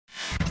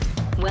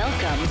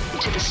Welcome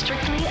to the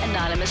Strictly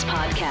Anonymous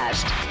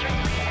Podcast.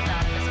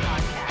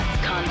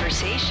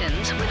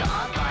 Conversations with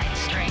online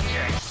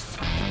strangers.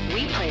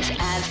 We place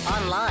ads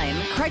online.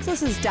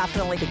 Craigslist is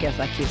definitely the gift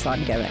that keeps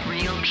on giving.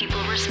 Real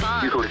people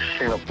respond. You go to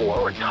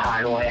Singapore or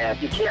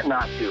Thailand, you can't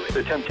not do it.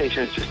 The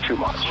temptation is just too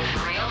much.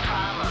 With real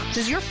problems.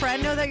 Does your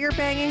friend know that you're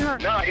banging her?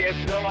 No, he has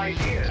no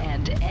idea.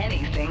 And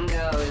anything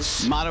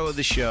goes. Motto of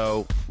the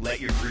show, let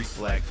your Greek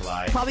flag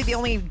fly. Probably the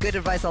only good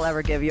advice I'll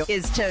ever give you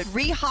is to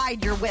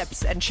re-hide your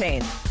whips and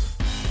chains.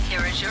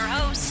 Here is your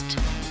host,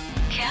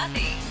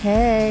 Kathy.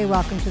 Hey,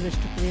 welcome to the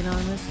Strictly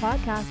Anonymous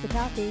Podcast with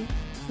Kathy.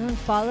 If you haven't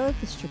followed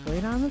the Strictly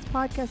Anonymous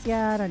Podcast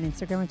yet on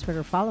Instagram and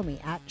Twitter, follow me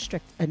at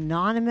Strict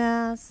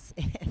Anonymous.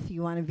 If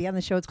you want to be on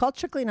the show, it's called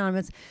Strictly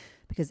Anonymous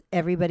because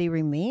everybody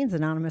remains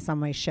anonymous on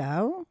my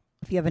show.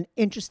 If you have an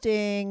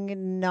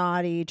interesting,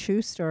 naughty,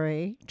 true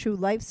story, true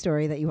life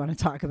story that you want to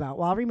talk about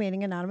while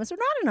remaining anonymous or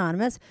not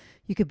anonymous,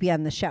 you could be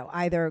on the show.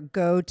 Either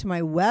go to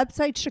my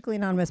website,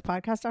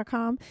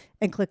 strictlyanonymouspodcast.com,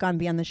 and click on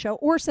Be on the Show,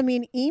 or send me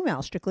an email,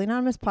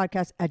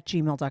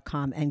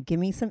 strictlyanonymouspodcast@gmail.com, and give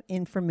me some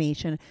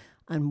information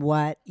on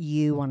what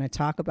you want to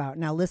talk about.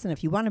 Now, listen,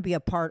 if you want to be a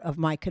part of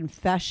my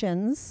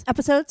confessions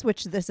episodes,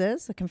 which this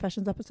is a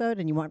confessions episode,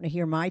 and you want to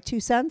hear my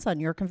 2 cents on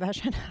your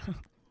confession,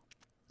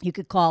 you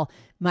could call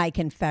my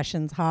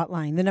confessions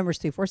hotline. The number is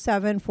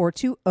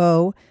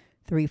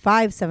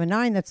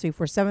 347-420-3579. That's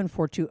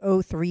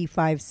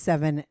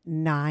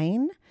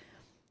 347-420-3579.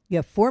 You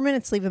have 4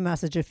 minutes to leave a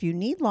message. If you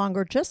need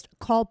longer, just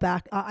call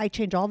back. I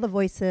change all the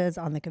voices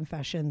on the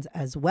confessions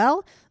as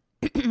well.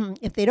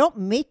 If they don't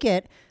make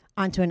it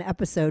onto an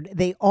episode,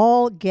 they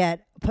all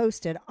get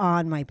posted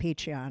on my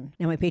Patreon.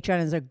 Now, my Patreon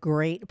is a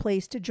great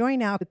place to join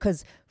now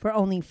because for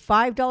only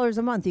 $5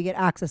 a month, you get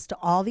access to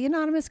all the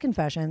anonymous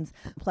confessions,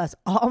 plus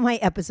all my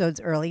episodes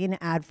early and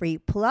ad-free.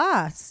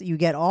 Plus, you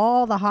get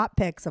all the hot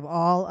pics of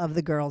all of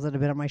the girls that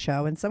have been on my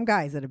show and some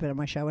guys that have been on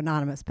my show,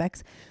 anonymous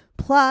pics.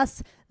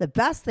 Plus, the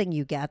best thing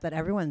you get that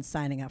everyone's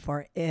signing up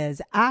for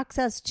is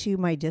access to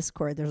my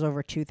Discord. There's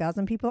over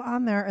 2,000 people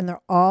on there, and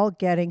they're all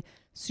getting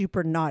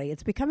super naughty.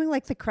 It's becoming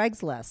like the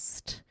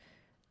Craigslist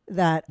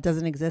that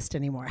doesn't exist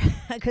anymore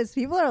because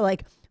people are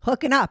like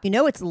hooking up. You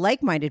know, it's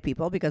like-minded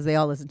people because they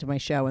all listen to my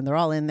show and they're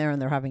all in there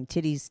and they're having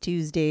Titties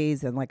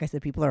Tuesdays. And like I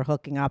said, people are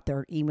hooking up.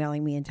 They're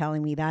emailing me and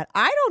telling me that.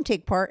 I don't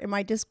take part in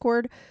my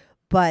Discord,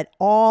 but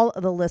all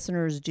of the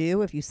listeners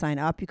do. If you sign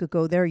up, you could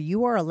go there.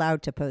 You are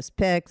allowed to post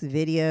pics,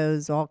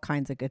 videos, all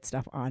kinds of good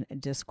stuff on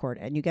Discord.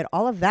 And you get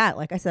all of that,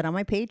 like I said, on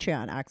my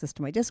Patreon. Access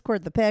to my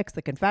Discord, the pics,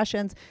 the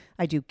confessions.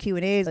 I do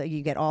Q&As.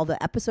 You get all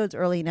the episodes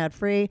early and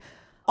ad-free,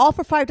 all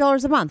for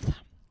 $5 a month.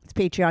 It's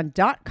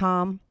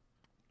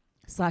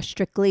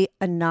patreon.com/Strictly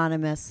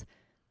Anonymous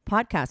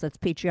Podcast. That's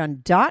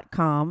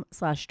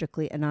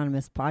patreon.com/Strictly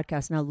Anonymous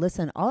Podcast. Now,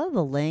 listen, all of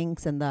the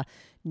links and the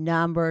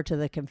number to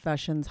the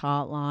confessions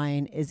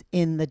hotline is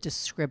in the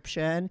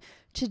description.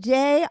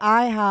 Today,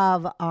 I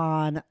have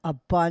on a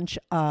bunch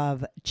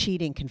of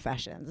cheating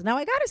confessions. Now,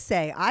 I got to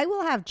say, I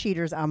will have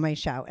cheaters on my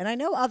show. And I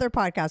know other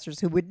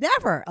podcasters who would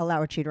never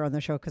allow a cheater on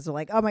the show because they're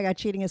like, oh my God,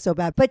 cheating is so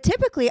bad. But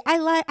typically,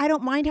 I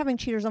don't mind having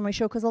cheaters on my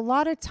show because a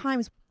lot of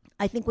times,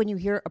 I think when you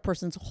hear a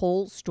person's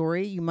whole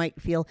story, you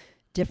might feel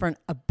different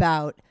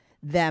about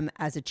them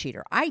as a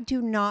cheater. I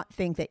do not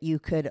think that you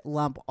could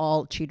lump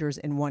all cheaters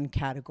in one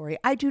category.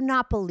 I do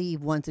not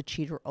believe once a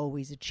cheater,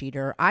 always a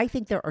cheater. I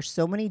think there are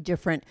so many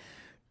different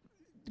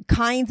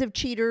kinds of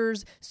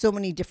cheaters, so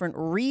many different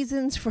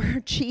reasons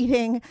for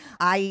cheating.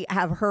 I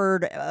have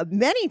heard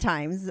many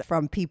times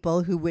from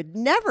people who would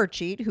never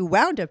cheat, who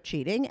wound up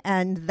cheating.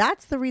 And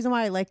that's the reason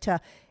why I like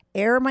to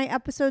air my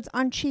episodes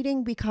on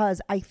cheating, because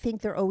I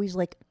think they're always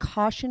like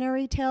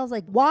cautionary tales.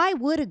 Like, why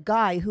would a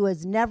guy who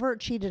has never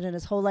cheated in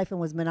his whole life and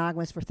was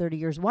monogamous for 30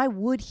 years, why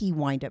would he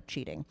wind up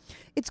cheating?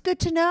 It's good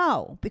to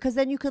know because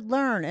then you could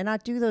learn and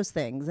not do those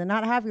things and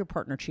not have your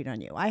partner cheat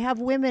on you. I have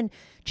women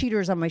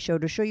cheaters on my show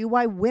to show you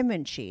why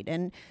women cheat.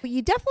 And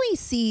you definitely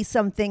see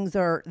some things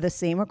are the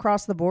same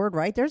across the board,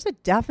 right? There's a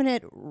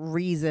definite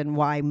reason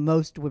why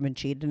most women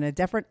cheat and a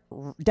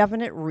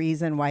definite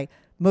reason why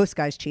most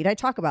guys cheat. I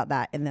talk about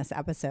that in this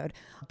episode.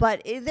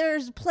 But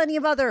there's plenty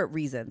of other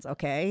reasons,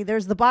 okay?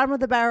 There's the bottom of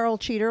the barrel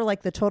cheater,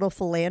 like the total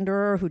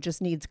philanderer who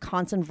just needs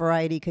constant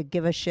variety, could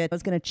give a shit,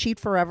 is going to cheat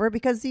forever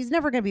because he's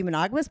never going to be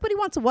monogamous, but he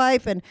wants a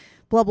wife and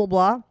blah, blah,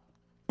 blah.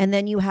 And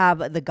then you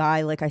have the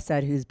guy, like I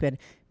said, who's been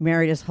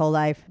married his whole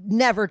life,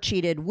 never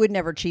cheated, would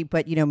never cheat,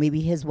 but, you know, maybe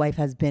his wife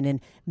has been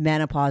in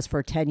menopause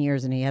for 10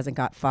 years and he hasn't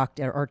got fucked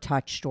or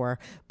touched or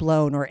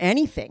blown or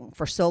anything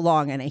for so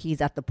long. And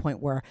he's at the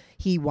point where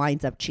he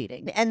winds up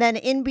cheating. And then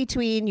in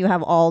between, you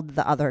have all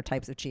the other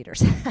types of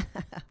cheaters.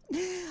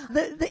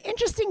 The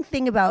interesting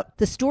thing about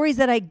the stories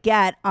that I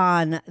get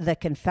on the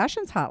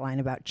confessions hotline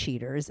about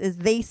cheaters is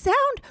they sound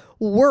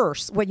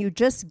worse when you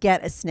just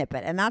get a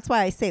snippet. And that's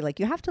why I say, like,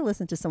 you have to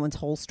listen to someone's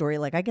whole story.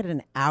 Like, I get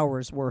an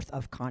hour's worth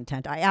of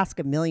content. I ask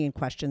a million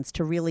questions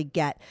to really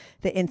get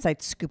the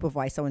inside scoop of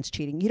why someone's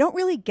cheating. You don't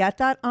really get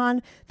that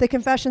on the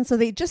confession, so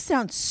they just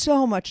sound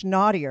so much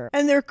naughtier.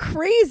 And they're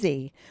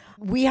crazy.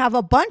 We have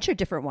a bunch of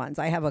different ones.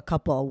 I have a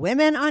couple of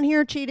women on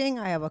here cheating.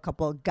 I have a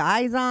couple of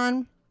guys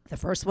on. The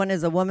first one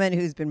is a woman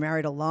who's been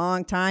married a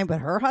long time, but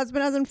her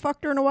husband hasn't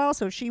fucked her in a while,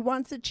 so she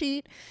wants to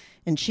cheat.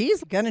 And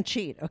she's going to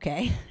cheat,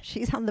 okay?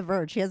 She's on the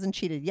verge. She hasn't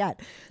cheated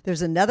yet.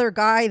 There's another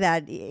guy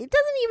that doesn't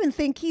even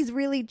think he's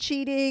really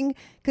cheating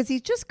because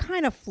he's just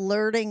kind of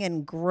flirting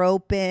and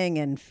groping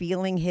and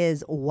feeling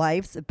his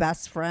wife's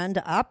best friend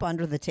up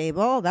under the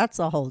table. That's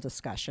a whole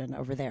discussion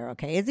over there,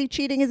 okay? Is he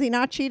cheating? Is he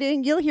not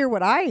cheating? You'll hear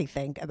what I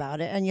think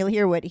about it, and you'll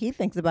hear what he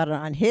thinks about it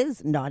on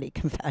his naughty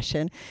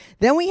confession.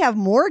 Then we have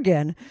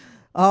Morgan.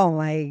 Oh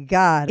my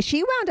God.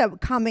 She wound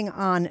up coming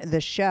on the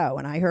show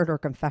and I heard her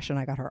confession.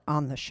 I got her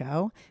on the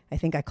show. I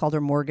think I called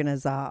her Morgan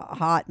as a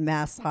hot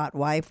mess, hot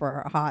wife,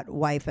 or a hot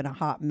wife and a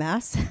hot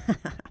mess.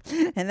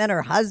 And then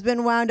her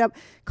husband wound up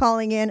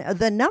calling in.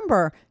 The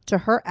number to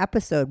her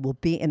episode will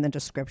be in the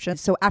description.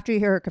 So after you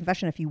hear her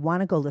confession, if you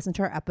want to go listen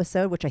to her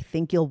episode, which I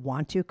think you'll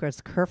want to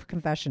because her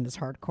confession is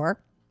hardcore,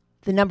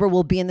 the number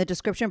will be in the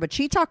description. But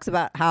she talks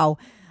about how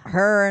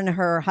her and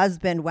her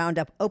husband wound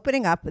up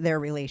opening up their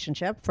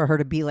relationship for her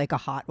to be like a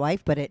hot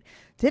wife, but it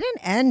didn't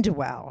end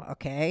well,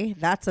 okay?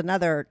 That's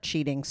another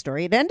cheating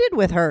story. It ended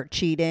with her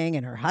cheating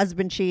and her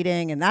husband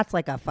cheating, and that's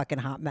like a fucking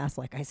hot mess,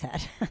 like I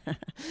said.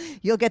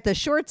 You'll get the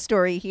short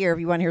story here. If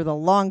you want to hear the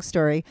long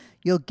story,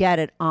 you'll get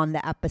it on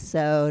the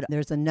episode.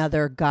 There's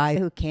another guy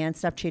who can't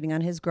stop cheating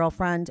on his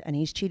girlfriend, and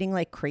he's cheating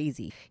like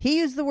crazy. He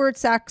used the word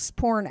sex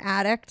porn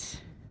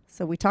addict.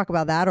 So we talk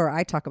about that, or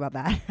I talk about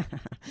that.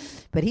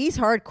 But he's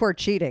hardcore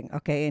cheating,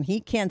 okay? And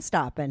he can't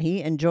stop, and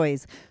he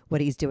enjoys what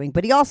he's doing.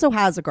 But he also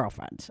has a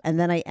girlfriend. And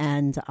then I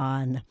end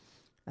on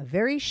a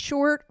very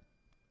short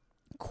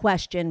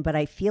question, but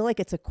I feel like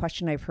it's a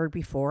question I've heard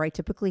before. I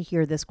typically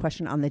hear this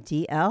question on the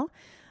DL,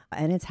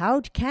 and it's how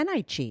can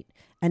I cheat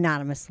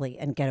anonymously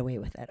and get away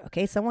with it?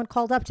 Okay, someone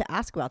called up to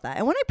ask about that.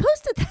 And when I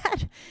posted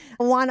that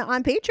one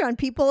on Patreon,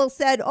 people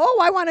said, oh,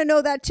 I want to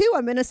know that too.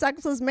 I'm in a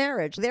sexless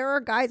marriage. There are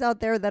guys out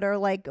there that are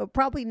like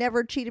probably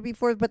never cheated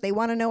before, but they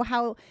want to know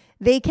how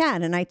they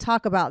can. And I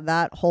talk about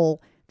that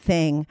whole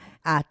thing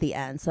at the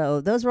end. So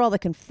those are all the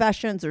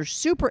confessions. They're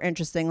super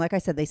interesting. Like I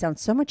said, they sound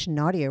so much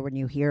naughtier when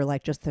you hear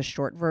like just the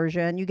short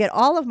version. You get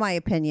all of my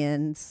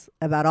opinions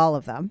about all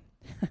of them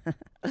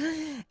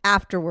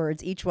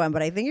afterwards, each one,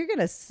 but I think you're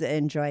going to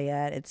enjoy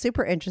it. It's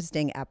super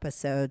interesting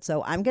episode.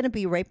 So I'm going to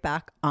be right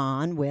back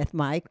on with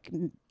my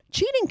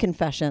cheating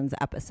confessions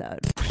episode.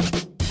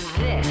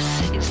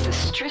 This is the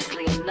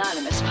Strictly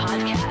Anonymous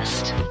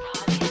podcast.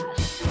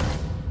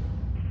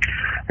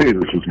 Hey,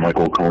 this is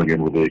Michael calling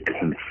in with a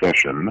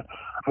confession.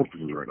 I hope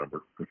this is the right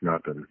number. If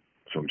not, then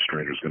some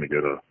stranger's going to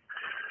get a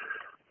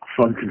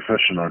fun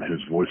confession on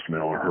his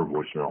voicemail or her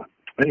voicemail.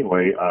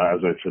 Anyway, as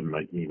I said in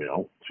my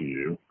email to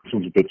you, this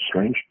one's a bit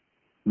strange.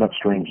 Not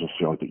strange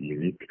necessarily, but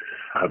unique.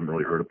 I haven't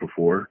really heard it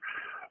before.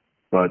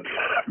 But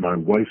my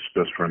wife's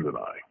best friend and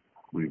I,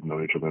 we've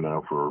known each other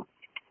now for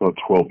about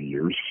 12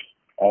 years.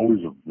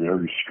 Always a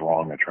very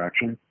strong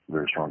attraction,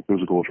 very strong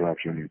physical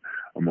attraction,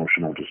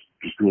 emotional, just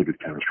really good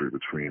chemistry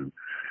between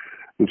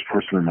this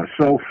person and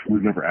myself.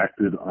 We've never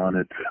acted on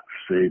it,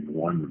 save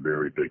one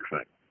very big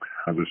thing.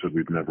 As I said,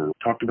 we've never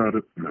talked about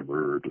it,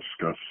 never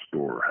discussed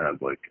or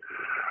had like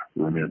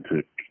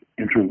romantic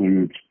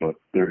interludes, but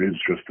there is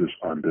just this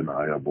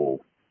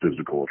undeniable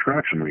physical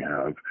attraction we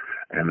have,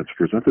 and it's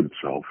presented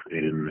itself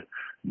in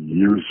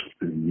years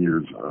and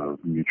years of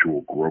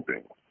mutual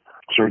groping.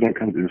 Started out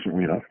kind of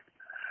innocently enough.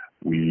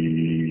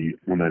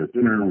 One night at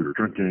dinner, we were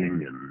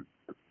drinking, and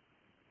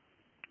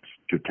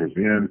towards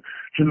the end,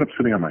 she ended up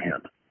sitting on my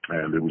hand,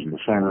 and it was in the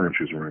summer, and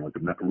she was wearing like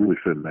a really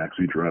thin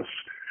maxi dress,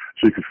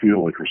 so you could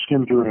feel like her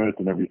skin through it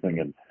and everything,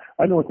 and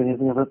I didn't think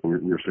anything of it. We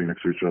were sitting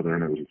next to each other,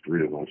 and it was the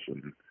three of us,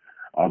 and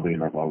oddly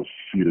enough, I was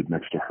seated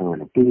next to her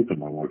in a booth, and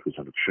my wife was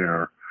in a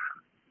chair.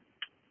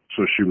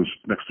 So she was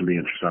next to me,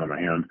 and she sat on my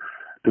hand.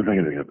 Didn't think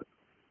anything of it.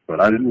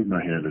 But I didn't move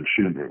my hand, and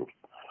she didn't move.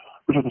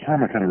 Which at the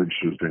time, I kind of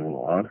registered as being a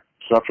little odd.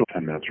 So after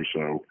 10 minutes or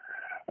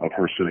so of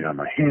her sitting on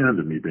my hand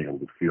and me being able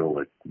to feel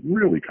like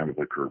really kind of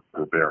like her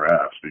bare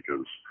ass,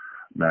 because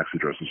maxi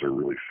dresses are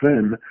really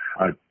thin,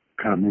 I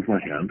kind of moved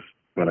my hand,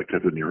 but I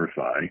kept it near her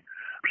thigh.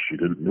 She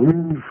didn't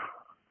move.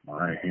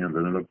 My hand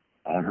ended up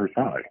on her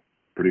thigh,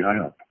 pretty high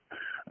up.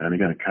 And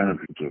again,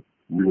 it's a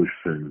really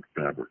thin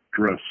fabric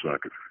dress, so I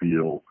could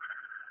feel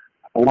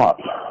a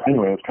lot.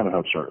 Anyway, that's kind of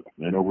how it started.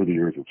 And over the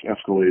years, it's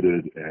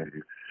escalated,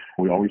 and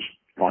we always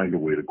find a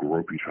way to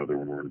grope each other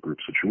when we're in group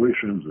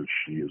situations. And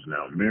she is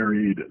now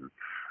married, and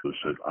I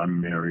said,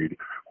 I'm married.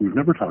 We've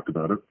never talked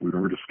about it. We've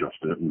never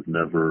discussed it. We've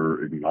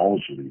never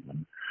acknowledged it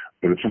even.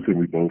 But it's something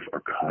we both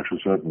are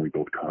conscious of, and we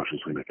both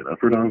consciously make an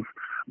effort of.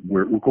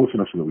 We're close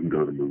enough so that we can go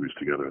to the movies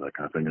together, that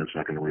kind of thing. And it's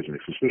not going to raise any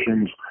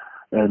suspicions.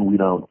 And we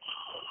don't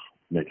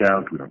make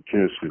out. We don't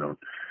kiss. We don't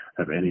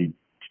have any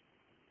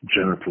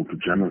genital to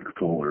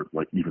genital or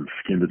like even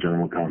skin to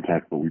genital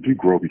contact, but we do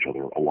grope each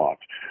other a lot.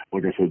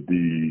 Like I said,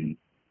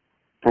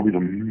 probably the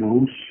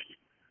most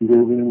we've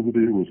ever been able to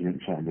do was we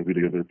saw a movie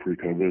together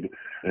pre-COVID,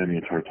 and the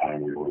entire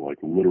time we were like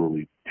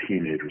literally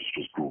teenagers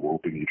just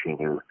groping each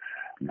other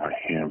My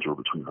hands were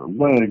between her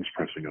legs,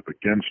 pressing up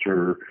against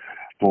her,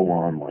 full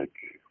on like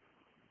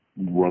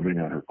rubbing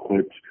on her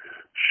clit.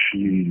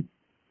 She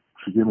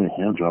gave me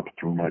a hand job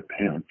through my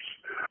pants.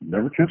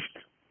 Never kissed,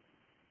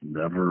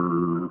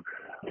 never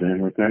did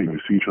anything like that. You know,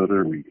 we see each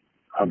other, we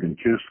hug and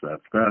kiss,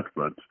 that's that,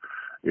 but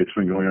it's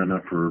been going on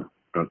now for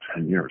about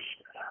 10 years.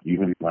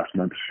 Even last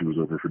month, she was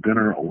over for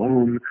dinner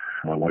alone.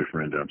 My wife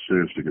ran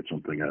downstairs to get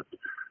something at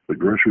the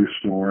grocery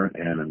store,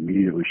 and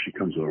immediately she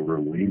comes over,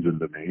 leans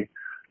into me,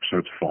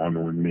 starts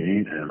fondling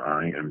me, and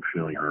I am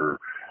feeling her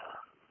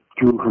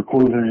through her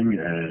clothing,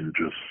 and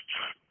just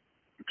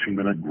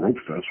 2-minute grope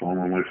fest while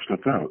my wife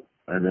stepped out.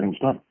 And then it was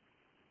done.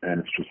 And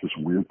it's just this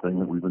weird thing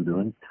that we've been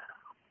doing.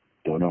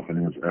 Don't know if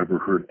anyone's ever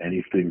heard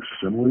anything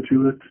similar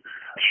to it.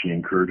 She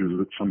encourages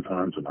it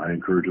sometimes, and I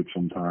encourage it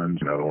sometimes.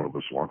 Neither one of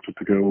us wants it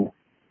to go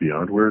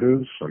beyond where it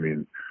is. I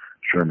mean,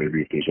 sure,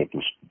 maybe if there's like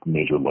this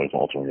major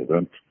life-altering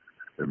event,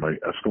 it might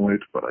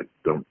escalate, but I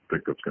don't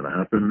think that's going to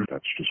happen.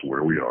 That's just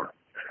where we are.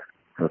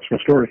 That's my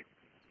story.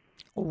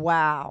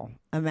 Wow.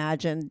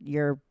 Imagine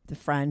your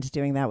friend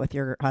doing that with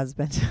your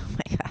husband. Oh,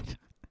 my God.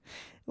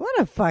 What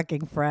a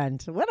fucking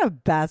friend. What a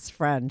best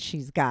friend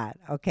she's got,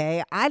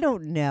 okay? I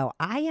don't know.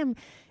 I am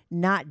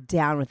not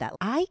down with that.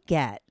 I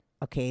get,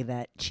 okay,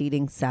 that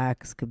cheating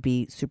sex could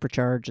be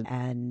supercharged.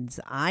 And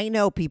I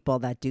know people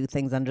that do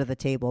things under the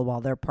table while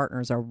their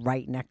partners are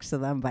right next to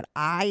them, but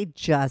I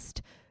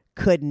just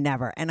could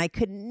never. And I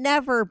could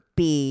never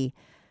be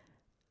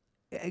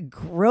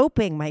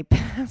groping my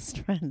best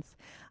friend's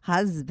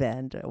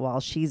husband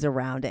while she's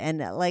around. And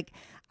like,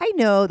 I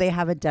know they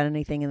haven't done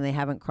anything and they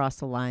haven't crossed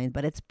the line,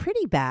 but it's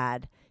pretty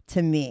bad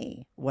to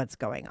me what's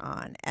going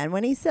on. And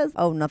when he says,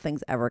 oh,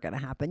 nothing's ever going to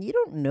happen, you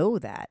don't know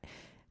that.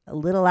 A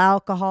little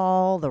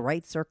alcohol, the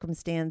right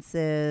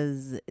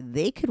circumstances,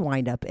 they could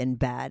wind up in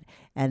bed.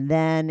 And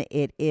then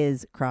it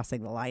is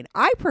crossing the line.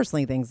 I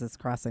personally think it's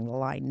crossing the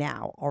line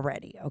now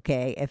already,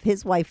 okay? If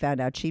his wife found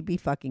out, she'd be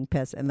fucking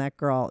pissed. And that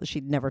girl,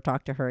 she'd never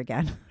talk to her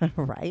again,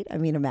 right? I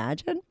mean,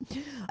 imagine.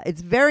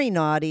 It's very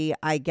naughty.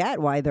 I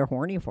get why they're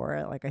horny for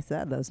it. Like I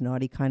said, those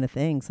naughty kind of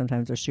things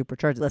sometimes are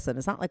supercharged. Listen,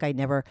 it's not like I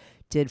never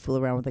did fool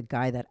around with a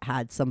guy that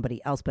had somebody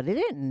else, but I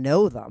didn't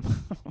know them.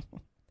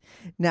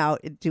 Now,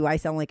 do I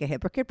sound like a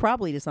hypocrite?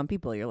 Probably to some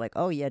people. You're like,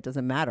 oh, yeah, it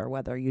doesn't matter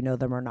whether you know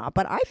them or not.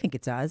 But I think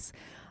it does.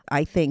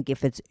 I think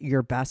if it's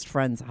your best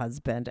friend's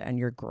husband and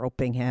you're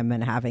groping him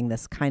and having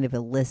this kind of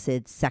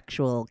illicit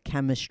sexual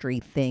chemistry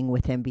thing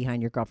with him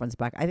behind your girlfriend's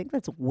back, I think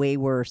that's way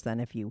worse than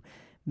if you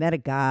met a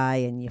guy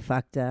and you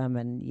fucked him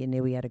and you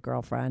knew he had a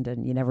girlfriend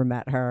and you never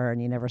met her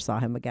and you never saw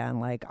him again.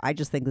 Like, I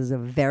just think these are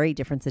very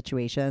different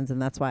situations. And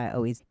that's why I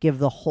always give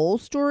the whole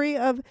story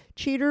of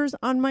cheaters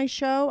on my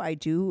show. I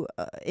do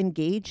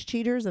engage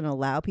cheaters and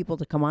allow people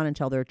to come on and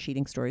tell their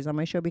cheating stories on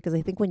my show, because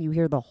I think when you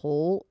hear the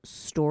whole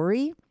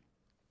story,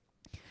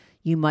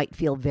 you might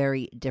feel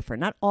very different.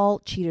 Not all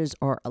cheaters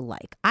are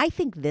alike. I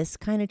think this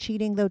kind of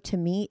cheating, though, to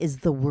me is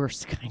the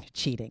worst kind of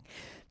cheating,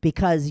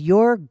 because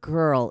your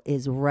girl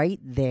is right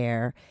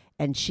there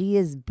and she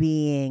is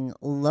being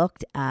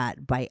looked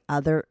at by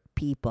other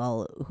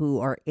people who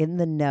are in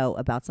the know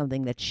about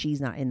something that she's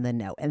not in the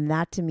know. And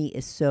that to me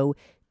is so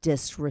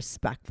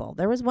disrespectful.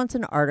 There was once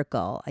an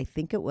article, I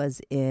think it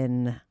was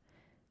in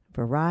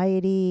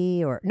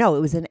Variety it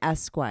was in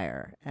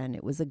Esquire. And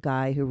it was a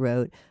guy who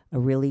wrote a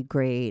really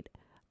great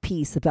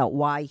piece about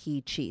why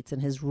he cheats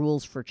and his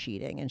rules for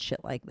cheating and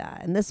shit like that.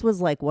 And this was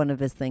like one of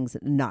his things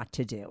not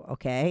to do,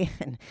 okay?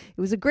 And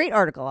it was a great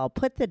article. I'll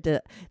put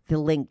the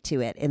link to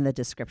it in the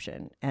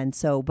description. And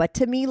so, but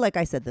to me, like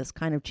I said, this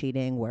kind of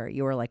cheating where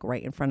you're like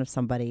right in front of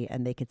somebody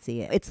and they could see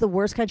it, it's the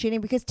worst kind of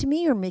cheating, because to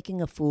me, you're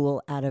making a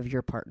fool out of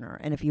your partner.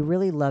 And if you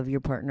really love your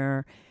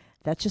partner,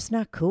 that's just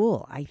not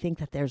cool. I think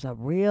that there's a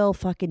real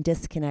fucking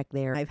disconnect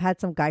there. I've had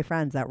some guy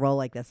friends that roll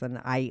like this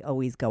and I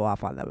always go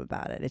off on them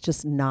about it. It's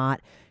just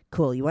not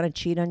cool. You want to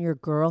cheat on your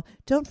girl?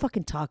 Don't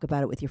fucking talk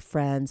about it with your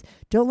friends.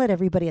 Don't let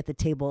everybody at the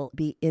table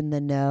be in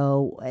the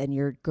know and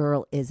your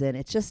girl isn't.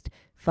 It's just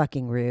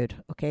fucking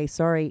rude. Okay.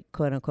 Sorry,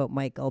 quote unquote,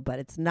 Michael, but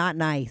it's not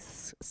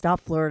nice.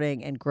 Stop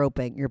flirting and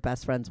groping your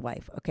best friend's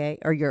wife. Okay.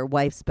 Or your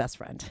wife's best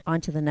friend. On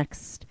to the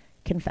next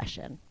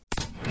confession.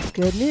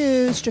 Good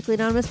news. Strictly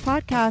Anonymous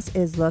Podcast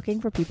is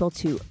looking for people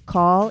to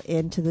call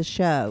into the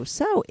show.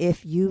 So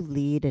if you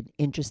lead an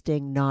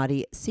interesting,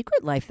 naughty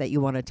secret life that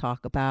you want to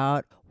talk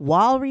about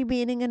while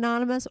remaining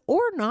anonymous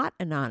or not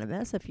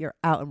anonymous, if you're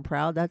out and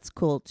proud, that's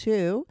cool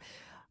too.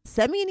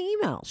 Send me an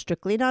email,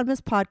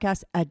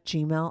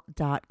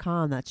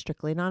 strictlyanonymouspodcast@gmail.com. That's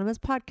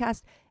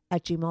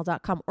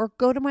strictlyanonymouspodcast@gmail.com. Or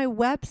go to my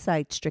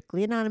website,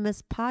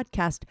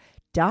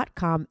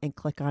 strictlyanonymouspodcast.com, and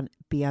click on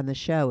Be on the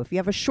Show. If you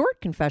have a short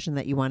confession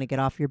that you want to get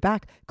off your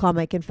back, call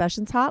my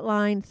confessions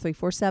hotline,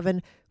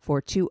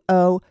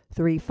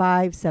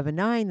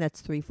 347-420-3579.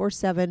 That's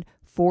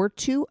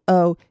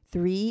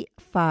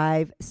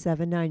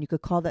 347-420-3579. You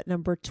could call that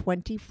number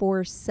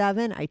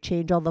 24/7. I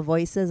change all the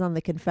voices on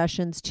the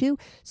confessions too,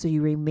 so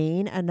you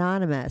remain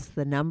anonymous.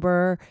 The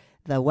number,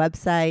 the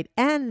website,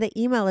 and the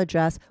email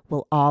address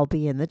will all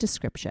be in the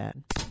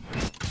description. Strictly Anonymous Podcast is looking for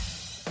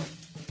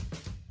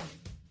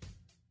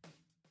people to call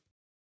into the show. So if you lead an interesting, naughty secret life that you want to talk about while remaining anonymous or not anonymous, if you're out and proud, that's cool too. Send me an email, strictlyanonymouspodcast@gmail.com. That's strictlyanonymouspodcast@gmail.com. Or go to my website, strictlyanonymouspodcast.gmail.com. Or go to my website, strictlyanonymouspodcast.gmail.com.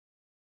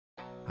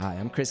 Hi,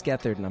 I'm Chris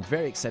Gethard, and I'm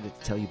very excited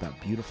to tell you about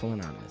Beautiful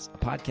Anonymous, a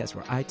podcast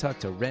where I talk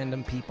to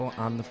random people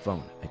on the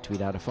phone. I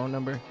tweet out a phone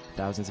number,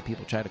 thousands of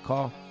people try to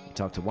call, I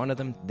talk to one of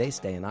them, they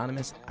stay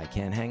anonymous, I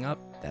can't hang up,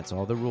 that's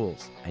all the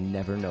rules. I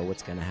never know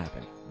what's going to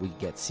happen. We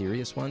get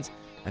serious ones.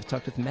 I've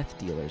talked with meth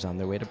dealers on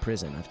their way to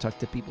prison. I've talked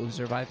to people who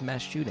survived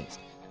mass shootings.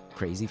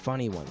 Crazy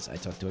funny ones. I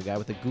talked to a guy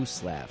with a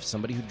goose laugh,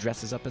 somebody who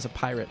dresses up as a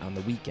pirate on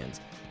the weekends.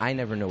 I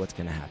never know what's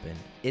going to happen.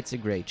 It's a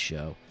great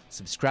show.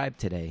 Subscribe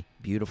today,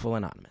 Beautiful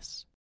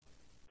Anonymous.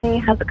 Hey,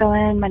 how's it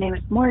going? My name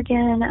is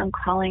Morgan. I'm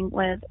calling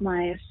with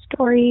my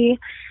story.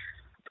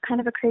 It's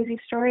kind of a crazy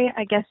story.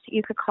 I guess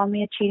you could call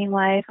me a cheating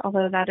wife,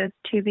 although that is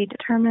to be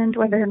determined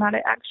whether or not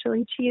I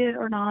actually cheated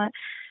or not.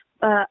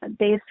 But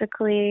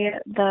basically,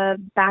 the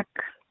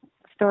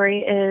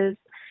backstory is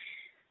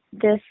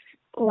this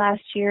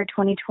last year,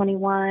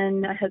 2021,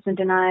 my husband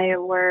and I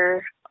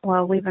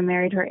we've been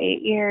married for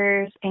 8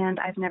 years, and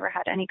I've never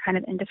had any kind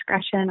of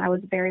indiscretion. I was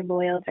very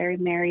loyal, very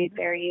married,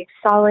 very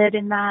solid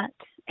in that.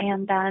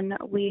 And then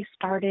we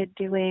started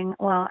doing,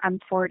 I'm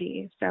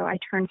 40, so I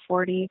turned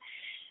 40,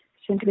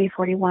 soon to be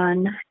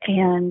 41,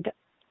 and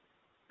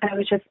I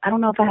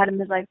don't know if I had a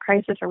midlife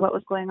crisis or what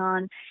was going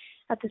on.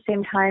 At the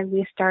same time,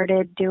 we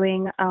started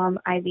doing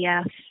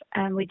IVF,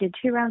 and we did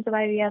 2 rounds of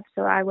IVF,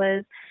 so I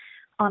was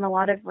on a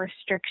lot of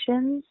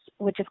restrictions,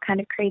 which is kind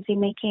of crazy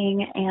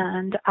making,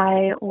 and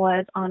I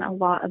was on a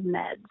lot of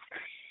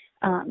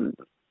meds,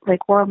 like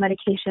oral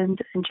medications,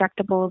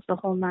 injectables, the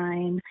whole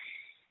nine.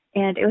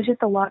 And it was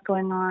just a lot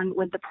going on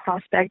with the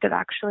prospect of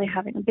actually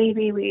having a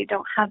baby. We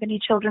don't have any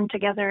children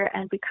together,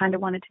 and we kind of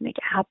wanted to make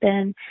it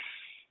happen.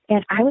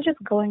 And I was just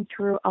going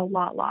through a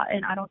lot,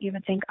 and I don't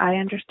even think I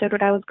understood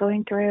what I was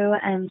going through.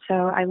 And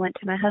so I went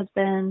to my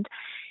husband,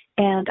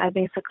 and I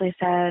basically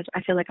said,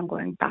 I feel like I'm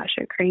going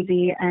batshit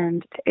crazy.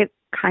 And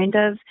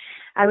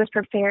I was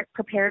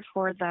prepared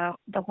for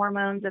the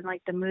hormones and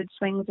like the mood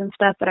swings and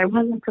stuff, but I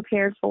wasn't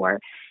prepared for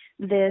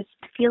this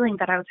feeling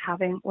that I was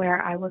having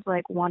where I was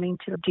like wanting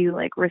to do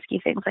like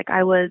risky things. Like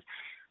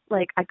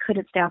I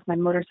couldn't stay off my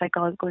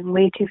motorcycle. I was going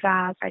way too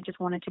fast. I just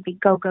wanted to be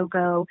go, go,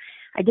 go.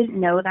 I didn't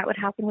know that would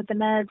happen with the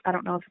meds. I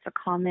don't know if it's a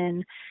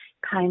common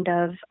kind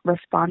of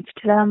response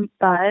to them,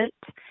 but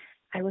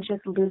I was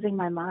just losing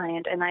my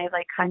mind. And I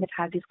like kind of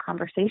had these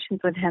conversations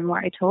with him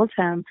where I told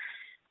him,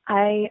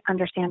 I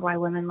understand why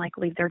women like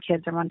leave their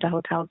kids and run to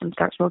hotels and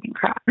start smoking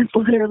crack. That's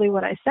literally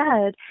what I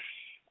said.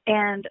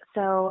 And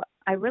so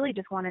I really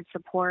just wanted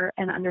support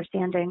and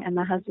understanding. And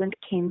my husband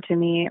came to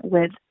me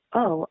with,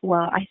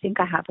 I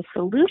think I have a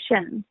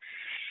solution.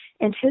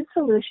 And his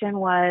solution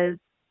was,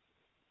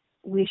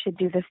 we should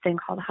do this thing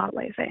called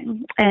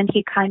Hotwifing. And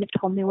he kind of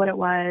told me what it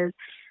was.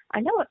 I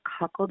know what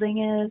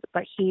cuckolding is,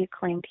 but he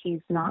claimed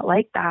he's not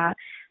like that.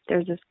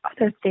 There's this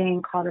other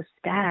thing called a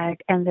stag,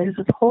 and there's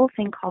this whole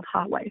thing called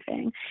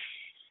Hotwifing.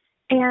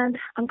 And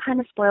I'm kind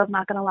of spoiled,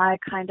 not going to lie,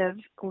 kind of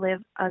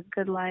live a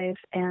good life.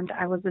 And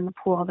I was in the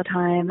pool all the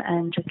time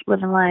and just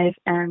living life.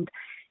 And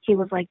he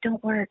was like,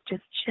 don't work,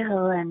 just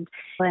chill. And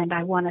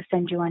I want to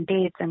send you on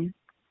dates. And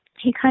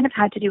he kind of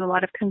had to do a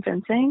lot of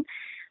convincing.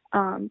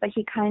 But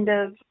he kind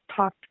of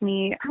talked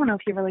me, I don't know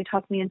if he really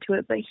talked me into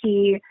it, but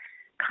he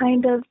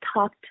kind of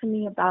talked to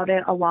me about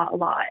it a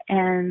lot.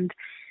 And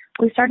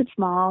we started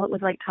small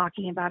with like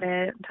talking about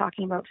it,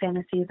 talking about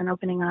fantasies and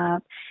opening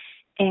up.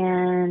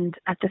 And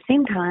at the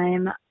same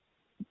time,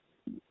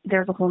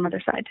 there's a whole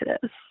other side to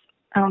this.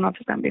 I don't know if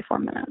it's going to be 4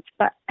 minutes.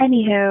 But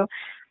anywho,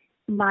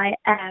 my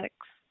ex,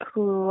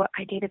 who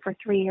I dated for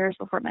 3 years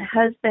before my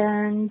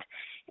husband,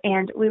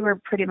 and we were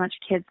pretty much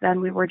kids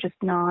then. We were just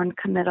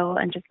non-committal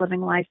and just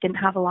living life, didn't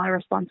have a lot of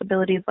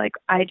responsibilities like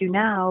I do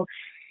now.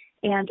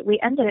 And we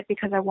ended it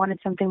because I wanted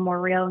something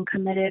more real and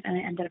committed, and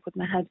I ended up with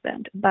my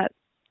husband. But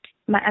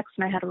my ex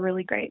and I had a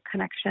really great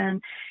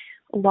connection.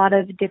 A lot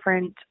of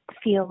different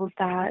feels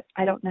that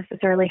I don't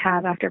necessarily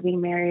have after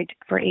being married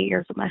for 8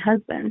 years with my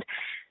husband.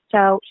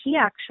 So he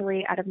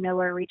actually out of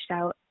nowhere reached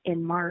out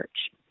in March,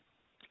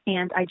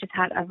 and I just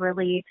had a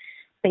really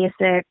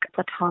basic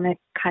platonic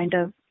kind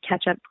of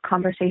catch-up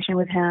conversation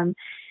with him.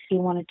 He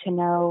wanted to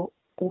know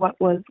what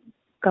was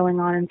going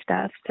on and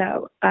stuff.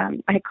 So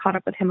I caught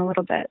up with him a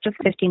little bit, just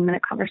a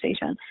 15-minute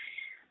conversation.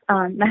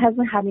 My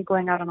husband had me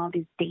going out on all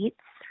these dates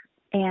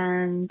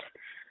and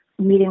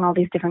meeting all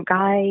these different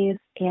guys,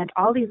 and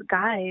all these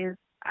guys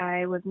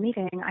I was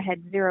meeting, I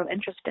had zero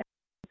interest in,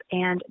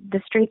 and the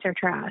streets are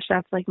trash.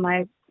 That's like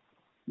my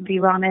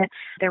view on it.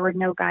 There were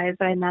no guys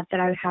that I met that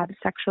I had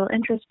sexual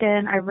interest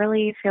in. I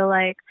really feel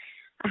like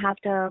I have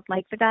to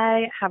like the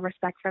guy, have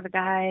respect for the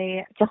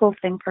guy. It's a whole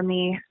thing for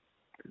me.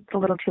 It's a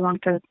little too long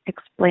to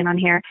explain on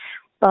here.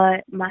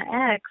 But my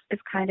ex is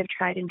kind of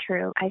tried and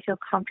true. I feel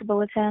comfortable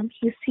with him.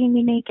 He's seen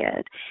me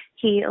naked.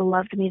 He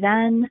loved me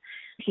then.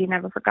 He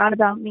never forgot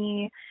about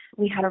me.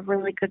 We had a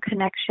really good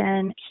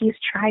connection. He's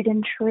tried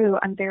and true.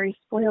 I'm very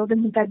spoiled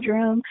in the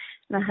bedroom.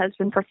 My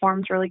husband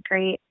performs really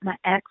great. My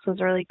ex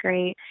was really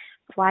great.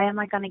 Why am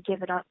I going to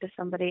give it up to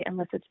somebody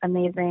unless it's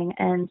amazing?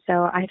 And so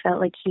I felt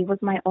like he was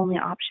my only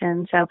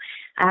option. So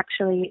I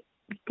actually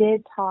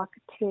did talk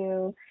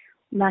to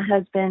my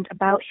husband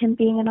about him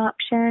being an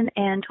option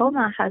and told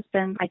my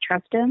husband I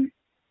trust him.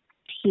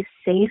 He's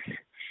safe.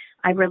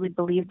 I really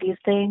believe these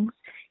things.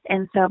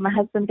 And so my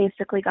husband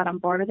basically got on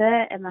board with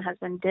it, and my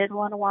husband did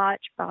want to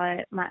watch,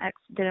 but my ex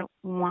didn't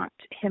want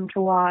him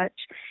to watch.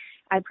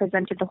 I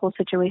presented the whole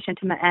situation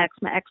to my ex.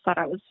 My ex thought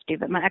I was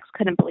stupid. My ex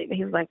couldn't believe it.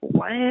 He was like,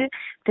 what?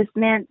 This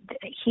man,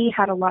 he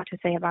had a lot to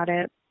say about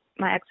it.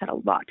 My ex had a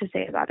lot to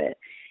say about it.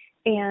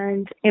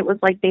 And it was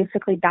like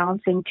basically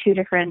balancing two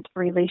different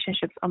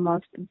relationships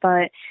almost.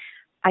 But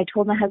I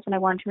told my husband I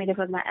wanted to meet up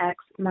with my ex.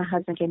 My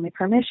husband gave me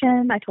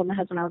permission. I told my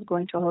husband I was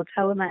going to a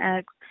hotel with my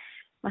ex.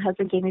 My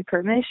husband gave me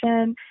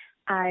permission.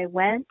 I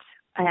went.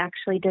 I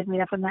actually did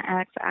meet up with my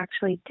ex. I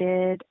actually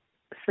did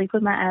sleep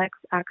with my ex.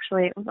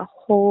 Actually, it was a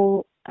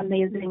whole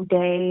amazing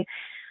day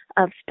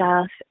of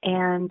stuff.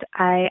 And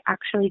I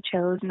actually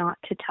chose not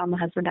to tell my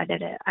husband I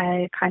did it.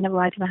 I kind of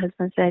lied to my husband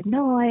and said,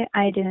 no,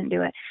 I didn't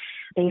do it,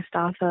 based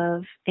off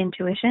of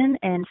intuition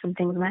and some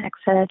things my ex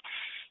said.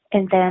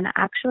 And then I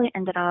actually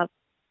ended up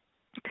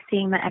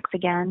seeing my ex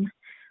again,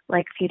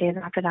 like a few days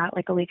after that,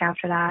 like a week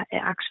after that.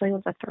 It actually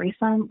was a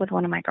threesome with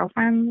one of my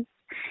girlfriends.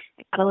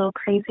 It got a little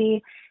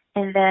crazy.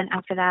 And then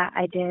after that,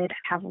 I did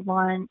have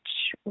lunch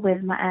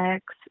with my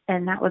ex,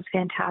 and that was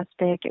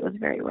fantastic. It was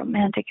very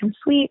romantic and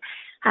sweet.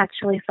 I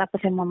actually slept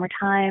with him one more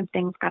time.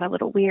 Things got a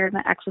little weird.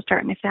 My ex was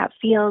starting to have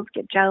feels,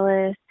 get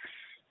jealous.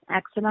 My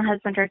ex and my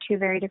husband are two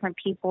very different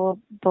people,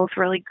 both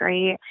really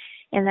great.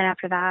 And then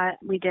after that,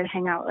 we did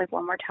hang out like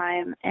one more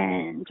time.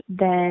 And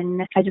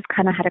then I just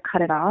kind of had to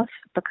cut it off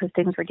because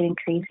things were getting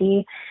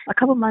crazy. A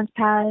couple months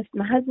passed.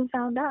 My husband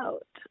found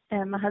out,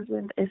 and my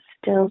husband is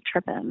still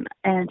tripping,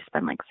 and it's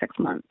been like 6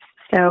 months.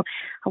 So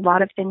a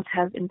lot of things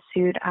have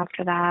ensued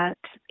after that.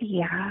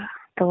 Yeah,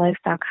 the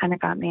lifestyle kind of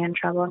got me in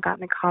trouble and got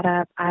me caught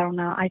up. I don't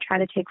know. I try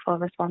to take full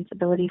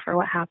responsibility for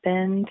what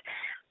happened.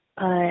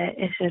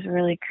 It's just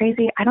really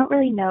crazy. I don't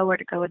really know where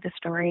to go with the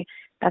story.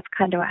 That's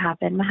kind of what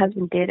happened. My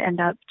husband did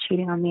end up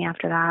cheating on me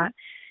after that.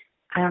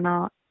 I don't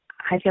know.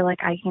 I feel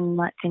like I can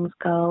let things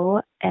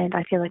go, and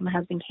I feel like my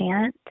husband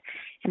can't.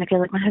 And I feel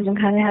like my husband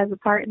kind of has a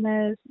part in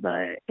this,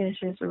 but it's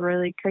just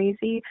really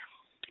crazy.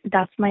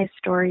 That's my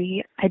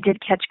story. I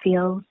did catch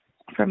feels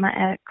from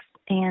my ex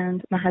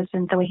and my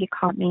husband, the way he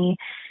caught me.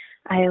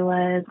 I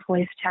was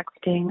voice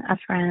texting a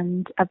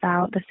friend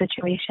about the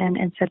situation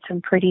and said some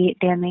pretty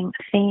damning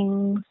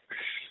things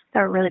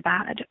that were really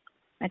bad.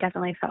 I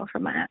definitely fell for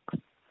my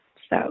ex.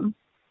 So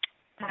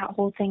that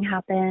whole thing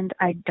happened.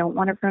 I don't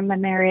want to ruin my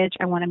marriage.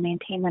 I want to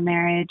maintain my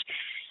marriage.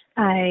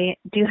 I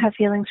do have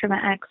feelings for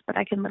my ex, but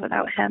I can live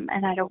without him,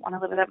 and I don't want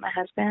to live without my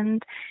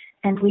husband.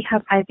 And we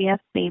have IVF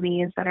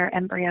babies that are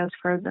embryos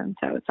frozen.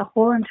 So it's a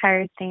whole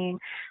entire thing.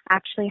 I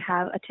actually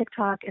have a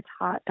TikTok. It's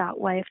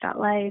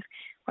hot.wife.life,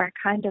 where I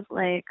kind of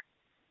like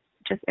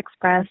just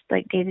express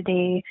like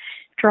day-to-day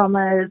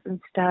traumas and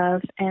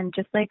stuff, and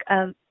just like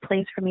a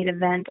place for me to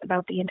vent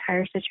about the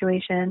entire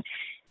situation.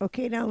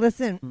 Okay, now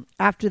listen,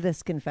 after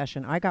this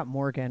confession, I got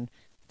Morgan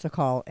to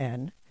call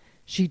in.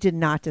 She did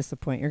not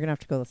disappoint. You're going to have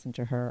to go listen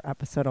to her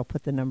episode. I'll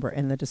put the number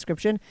in the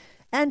description.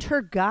 And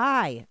her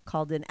guy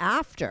called in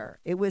after.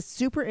 It was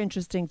super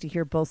interesting to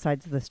hear both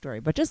sides of the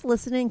story. But just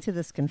listening to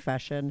this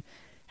confession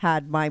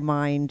had my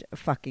mind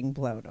fucking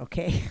blown,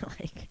 okay?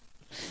 Like,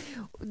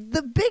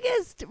 the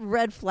biggest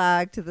red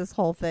flag to this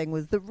whole thing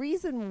was the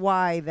reason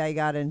why they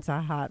got into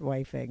hot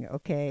wifing,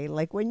 okay?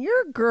 Like when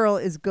your girl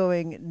is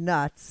going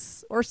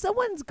nuts or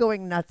someone's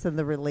going nuts in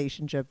the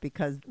relationship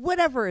because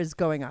whatever is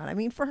going on. I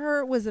mean, for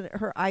her, it was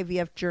her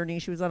IVF journey.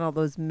 She was on all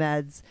those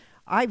meds.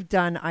 I've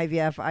done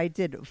IVF. I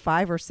did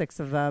 5 or 6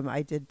 of them.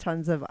 I did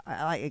tons of,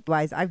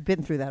 likewise, I've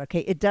been through that,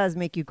 okay? It does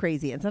make you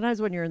crazy. And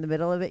sometimes when you're in the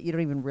middle of it, you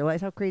don't even realize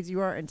how crazy you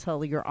are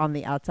until you're on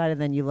the outside, and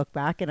then you look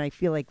back, and I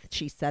feel like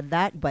she said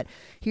that, but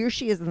here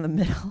she is in the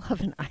middle of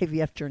an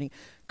IVF journey,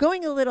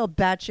 going a little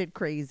batshit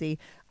crazy.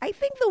 I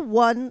think the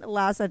one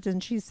last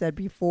sentence she said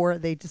before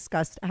they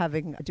discussed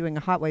doing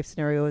a hot wife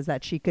scenario is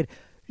that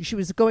she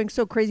was going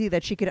so crazy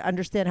that she could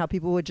understand how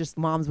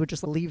moms would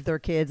just leave their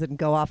kids and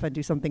go off and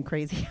do something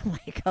crazy. I'm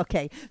like,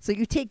 okay, so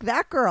you take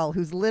that girl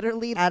who's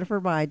literally out of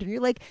her mind and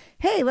you're like,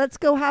 hey, let's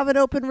go have an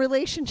open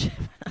relationship.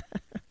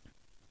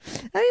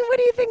 I mean, what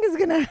do you think is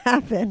going to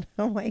happen?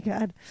 Oh my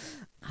God.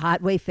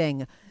 Hot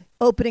wifing.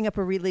 Opening up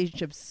a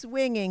relationship,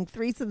 swinging,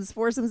 threesomes,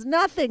 foursomes,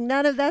 nothing.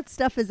 None of that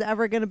stuff is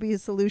ever going to be a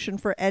solution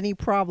for any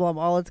problem.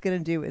 All it's going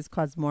to do is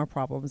cause more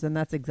problems. And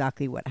that's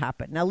exactly what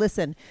happened. Now,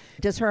 listen,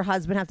 does her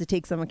husband have to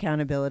take some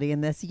accountability in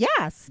this?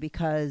 Yes,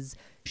 because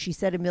she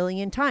said a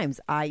million times,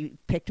 I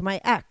picked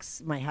my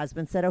ex. My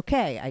husband said,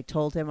 okay. I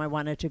told him I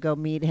wanted to go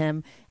meet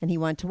him and he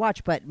wanted to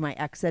watch, but my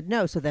ex said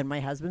no. So then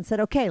my husband said,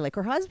 okay. Like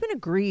her husband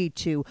agreed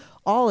to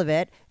all of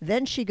it.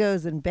 Then she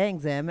goes and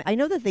bangs him. I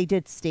know that they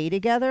did stay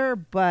together,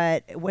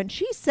 but when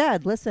she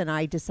said, listen,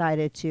 I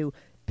decided to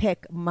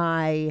pick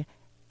my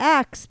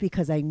ex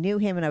because I knew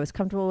him and I was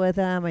comfortable with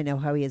him. I know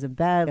how he is in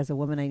bed. As a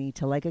woman, I need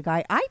to like a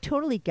guy. I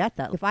totally get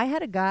that. If I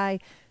had a guy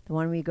that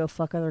wanted me to go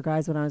fuck other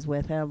guys when I was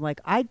with him,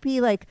 like I'd be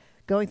like,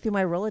 going through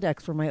my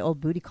Rolodex for my old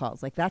booty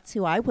calls. Like, that's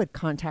who I would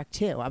contact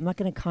too. I'm not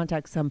going to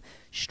contact some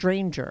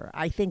stranger.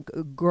 I think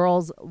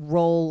girls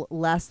roll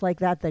less like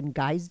that than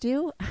guys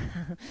do.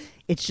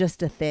 It's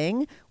just a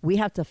thing. We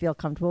have to feel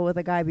comfortable with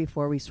a guy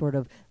before we sort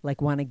of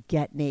like want to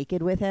get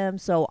naked with him.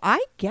 So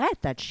I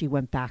get that she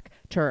went back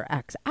to her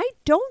ex. I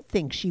don't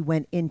think she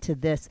went into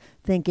this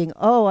thinking,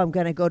 oh, I'm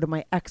going to go to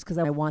my ex because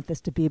I want this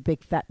to be a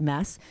big fat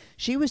mess.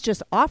 She was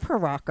just off her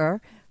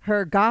rocker.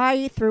 Her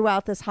guy threw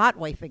out this hot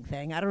wifing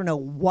thing. I don't know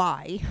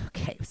why.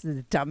 Okay, this is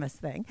the dumbest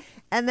thing.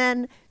 And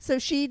then, so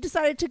she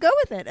decided to go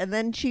with it. And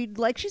then she,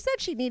 like she said,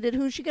 she needed,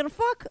 who's she going to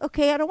fuck?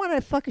 Okay, I don't want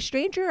to fuck a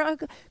stranger. I'll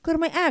go to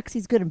my ex.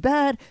 He's good in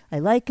bed. I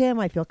like him.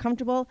 I feel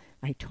comfortable.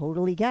 I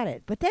totally get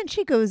it. But then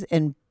she goes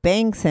and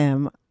bangs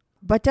him,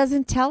 but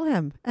doesn't tell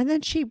him. And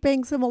then she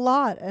bangs him a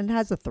lot and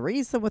has a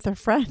threesome with her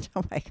friend.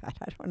 Oh my God,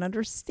 I don't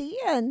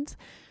understand.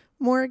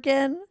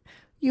 Morgan,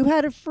 you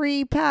had a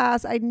free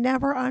pass. I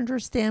never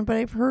understand, but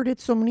I've heard it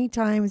so many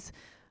times.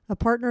 A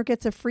partner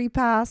gets a free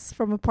pass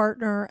from a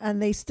partner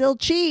and they still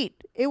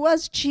cheat. It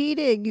was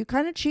cheating. You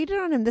kind of cheated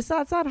on him. That's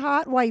not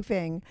hot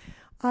wifing.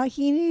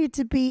 He needed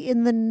to be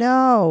in the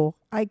know.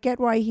 I get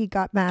why he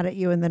got mad at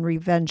you and then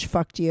revenge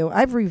fucked you.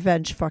 I've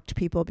revenge fucked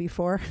people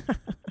before.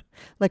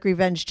 Like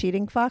revenge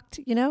cheating fucked,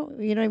 you know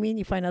what I mean?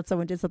 You find out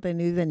someone did something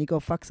new, then you go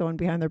fuck someone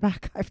behind their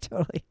back. I've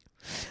totally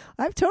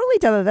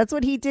done that. That's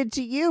what he did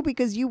to you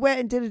because you went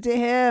and did it to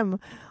him.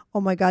 Oh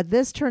my God,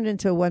 this turned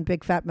into one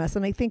big fat mess.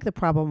 And I think the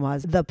problem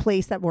was the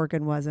place that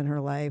Morgan was in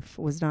her life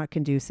was not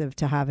conducive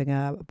to having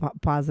a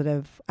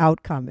positive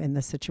outcome in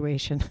this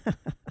situation.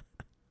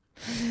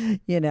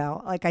 You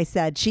know, like I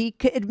said, she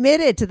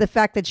admitted to the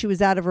fact that she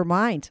was out of her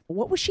mind.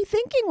 What was she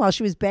thinking while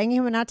she was banging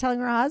him and not telling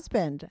her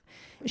husband?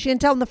 She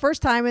didn't tell him the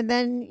first time, and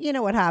then you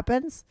know what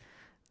happens.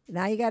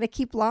 Now you got to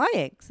keep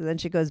lying. So then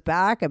she goes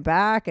back,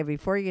 and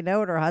before you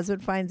know it, her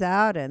husband finds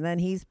out, and then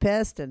he's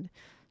pissed, and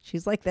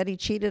she's like that he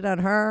cheated on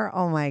her.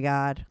 Oh my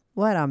God,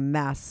 what a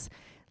mess.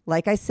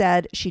 Like I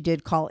said, she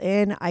did call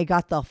in. I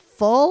got the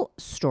full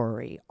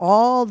story,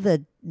 all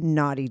the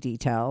naughty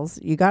details.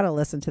 You got to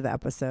listen to the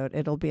episode.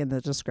 It'll be in the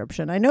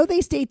description. I know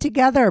they stayed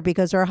together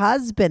because her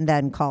husband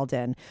then called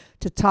in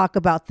to talk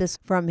about this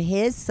from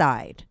his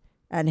side.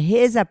 And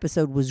his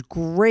episode was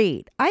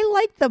great. I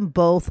like them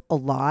both a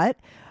lot.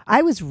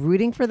 I was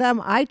rooting for them.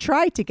 I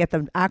tried to get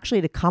them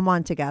actually to come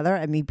on together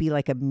and me be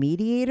like a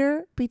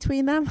mediator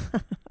between them.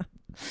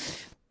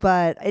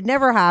 But it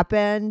never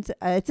happened.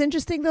 It's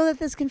interesting, though, that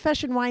this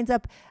confession winds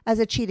up as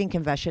a cheating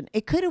confession.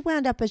 It could have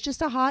wound up as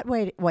just a hot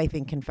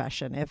wifing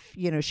confession if,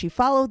 you know, she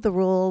followed the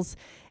rules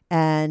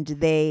and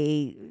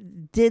they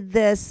did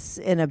this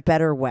in a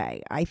better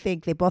way. I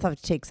think they both have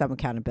to take some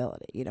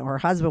accountability. You know, her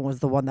husband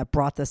was the one that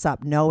brought this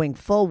up, knowing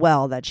full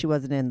well that she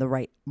wasn't in the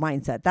right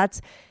mindset.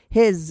 That's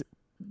his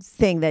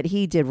thing that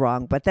he did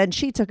wrong, but then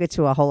she took it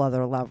to a whole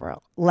other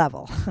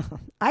level.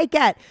 I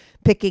get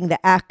picking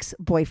the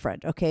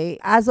ex-boyfriend, okay?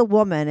 As a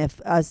woman,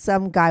 if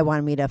some guy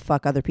wanted me to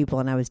fuck other people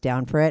and I was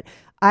down for it,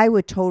 I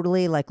would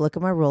totally like look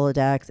at my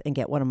Rolodex and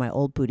get one of my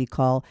old booty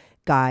call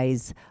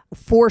guys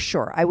for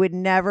sure. I would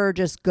never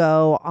just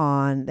go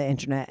on the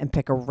internet and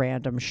pick a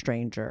random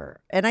stranger.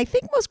 And I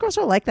think most girls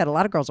are like that. A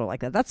lot of girls are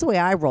like that. That's the way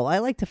I roll. I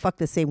like to fuck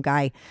the same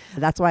guy.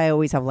 That's why I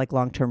always have like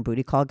long-term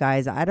booty call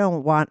guys. I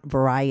don't want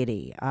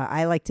variety.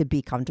 I like to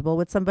be comfortable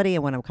with somebody.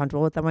 And when I'm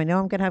comfortable with them, I know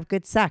I'm going to have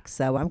good sex.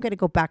 So I'm going to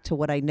go back to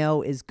what I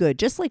know is good,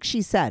 just like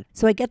she said.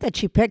 So I get that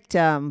she picked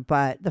him,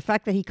 but the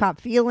fact that he caught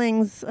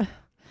feelings...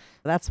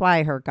 That's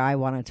why her guy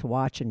wanted to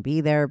watch and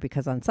be there,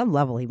 because on some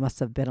level he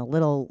must have been a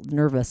little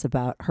nervous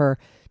about her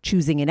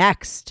choosing an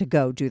ex to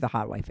go do the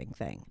hot wifing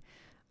thing.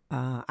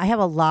 I have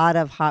a lot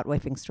of hot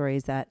wifing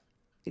stories that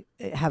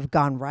have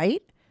gone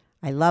right.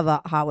 I love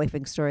a hot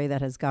wifing story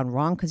that has gone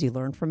wrong because you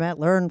learn from it.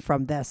 Learn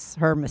from this,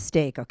 her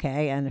mistake,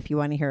 okay? And if you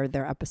want to hear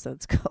their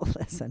episodes, go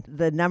listen.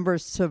 The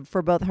numbers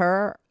for both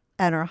her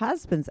and her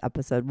husband's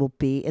episode will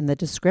be in the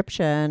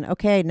description.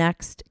 Okay,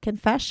 next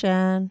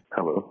confession.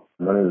 Hello.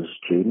 My name is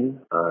Jaden.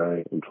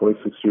 I am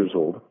 26 years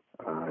old.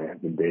 I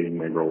have been dating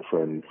my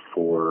girlfriend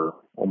for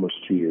almost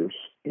 2 years.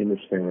 In the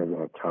span of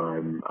that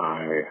time,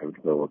 I have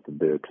developed a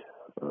bit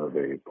of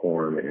a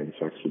porn and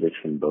sex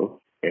addiction both,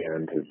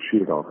 and have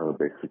cheated on her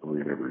basically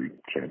in every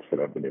chance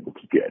that I've been able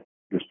to get.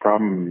 This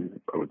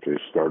problem, I would say,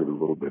 started a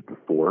little bit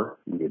before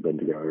we had been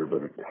together,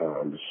 but it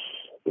has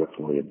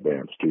definitely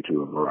advanced due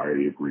to a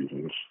variety of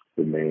reasons.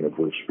 The main of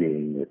which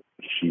being that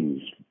she's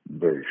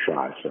very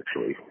shy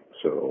sexually.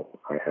 So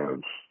I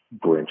have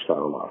branched out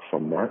a lot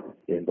from that.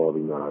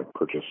 Involving that, I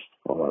purchased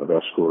a lot of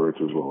escorts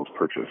as well as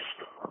purchased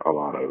a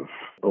lot of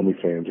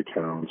OnlyFans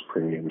accounts,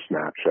 premium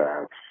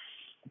Snapchats,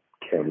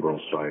 camgirl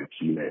sites,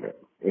 you name it.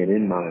 And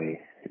in my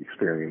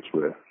experience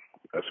with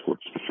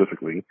escorts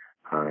specifically,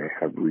 I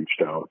have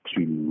reached out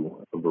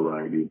to a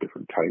variety of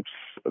different types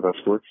of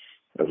escorts,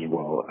 as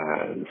well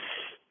as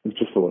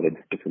just a lot of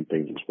different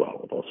things as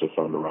well. I've also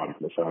found erotic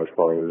massage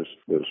parlors.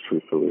 Those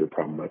truthfully are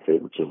probably my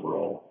favorites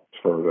overall. As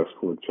far as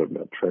escorts, I've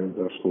met trans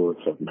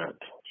escorts, I've met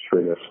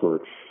straight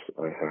escorts,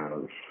 I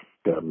have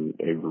done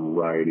a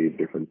variety of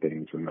different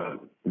things in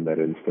that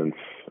instance.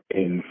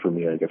 And for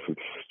me, I guess it's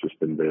just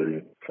been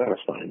very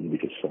satisfying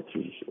because sex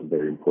is a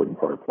very important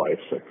part of life.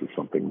 Sex is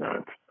something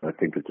that I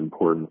think it's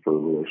important for a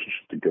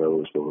relationship to go,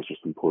 as well as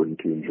just important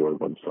to enjoy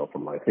oneself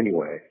in life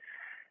anyway.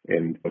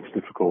 And it's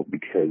difficult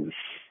because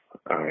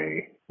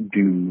I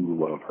do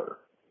love her,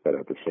 but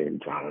at the same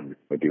time,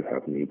 I do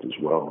have needs as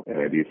well. And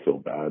I do feel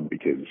bad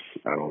because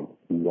I don't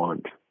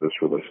want this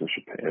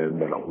relationship to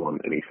end. I don't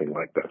want anything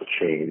like that to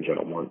change. I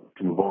don't want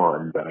to move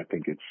on, but I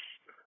think it's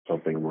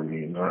something where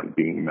me not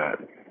being met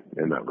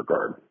in that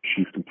regard.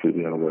 She's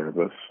completely unaware of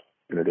this.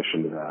 In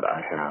addition to that,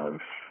 I have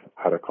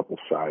had a couple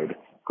side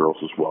girls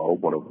as well,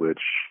 one of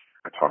which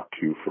I talked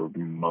to for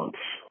months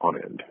on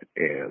end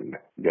and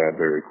got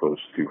very close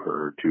to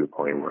her to the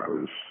point where I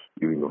was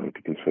even going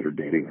to consider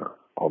dating her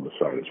on the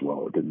side as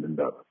well. It didn't end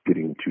up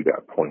getting to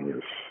that point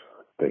as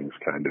things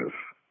kind of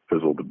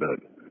fizzled a bit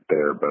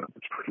there, but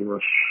it's pretty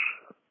much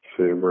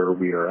say where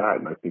we are at.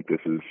 And I think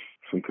this is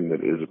something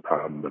that is a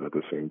problem, but at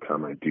the same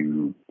time, I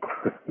do,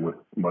 with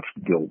much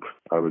guilt,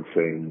 I would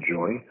say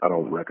enjoy. I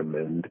don't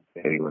recommend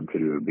anyone to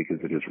do it because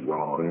it is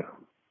wrong.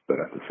 But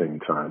at the same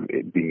time,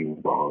 it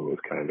being wrong is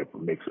kind of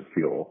what makes it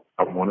feel,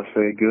 I want to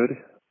say good,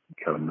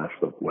 kind of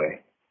messed up way.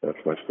 That's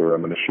my story.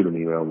 I'm going to shoot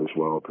an email as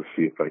well to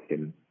see if I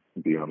can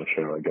be on the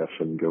show, I guess,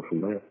 and go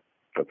from there.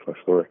 That's my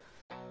story.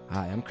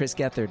 Hi, I'm Chris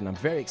Gethard, and I'm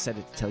very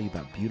excited to tell you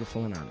about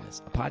Beautiful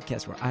Anonymous, a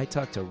podcast where I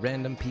talk to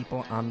random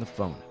people on the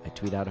phone. I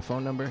tweet out a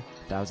phone number,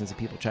 thousands of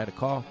people try to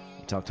call.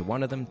 You talk to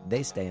one of them,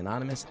 they stay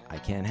anonymous. I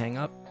can't hang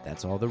up.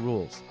 That's all the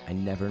rules. I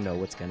never know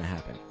what's going to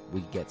happen.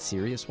 We get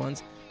serious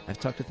ones. I've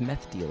talked with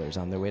meth dealers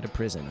on their way to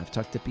prison. I've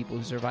talked to people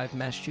who survived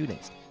mass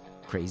shootings.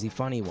 Crazy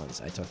funny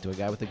ones. I talked to a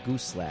guy with a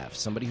goose laugh,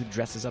 somebody who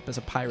dresses up as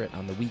a pirate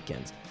on the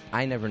weekends.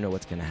 I never know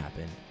what's going to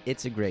happen.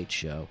 It's a great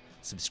show.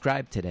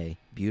 Subscribe today.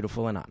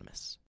 Beautiful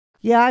Anonymous.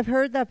 Yeah, I've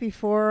heard that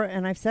before,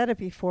 and I've said it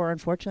before.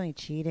 Unfortunately,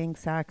 cheating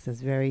sex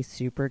is very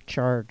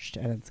supercharged,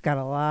 and it's got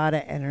a lot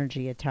of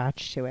energy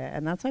attached to it,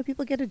 and that's why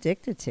people get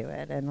addicted to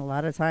it. And a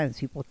lot of times,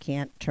 people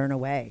can't turn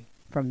away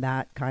from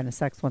that kind of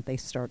sex once they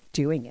start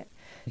doing it.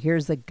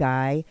 Here's a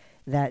guy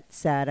that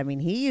said, I mean,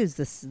 he used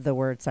the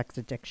word sex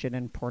addiction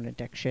and porn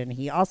addiction.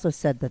 He also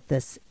said that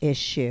this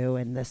issue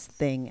and this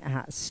thing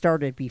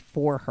started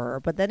before her,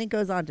 but then he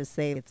goes on to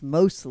say it's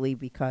mostly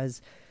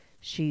because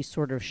she's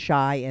sort of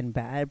shy in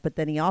bed. But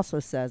then he also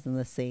says in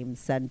the same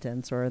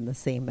sentence or in the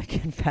same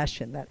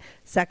confession that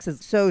sex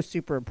is so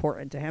super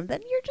important to him.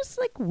 Then you're just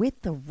like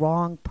with the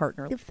wrong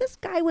partner. If this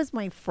guy was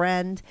my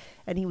friend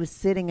and he was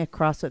sitting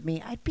across with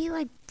me, I'd be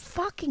like,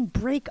 fucking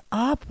break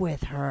up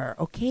with her,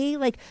 okay?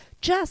 Like,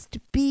 just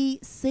be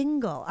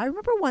single. I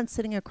remember once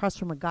sitting across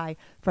from a guy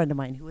friend of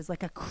mine who was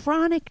like a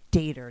chronic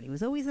dater, and he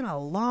was always in a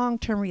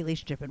long-term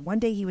relationship. And one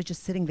day he was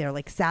just sitting there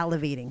like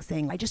salivating,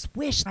 saying, I just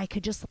wish I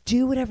could just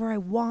do whatever I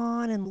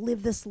want and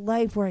live this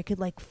life where I could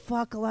like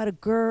fuck a lot of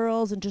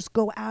girls and just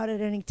go out at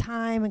any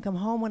time and come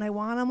home when I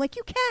want. I'm like,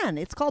 you can.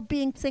 It's called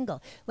being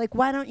single. Like,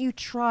 why don't you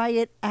try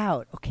it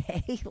out,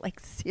 okay? Like,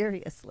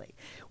 seriously.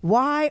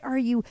 Why are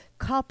you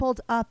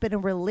coupled up in a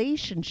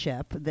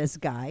relationship, this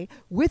guy,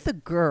 with a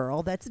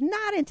girl that's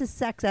not into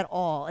sex at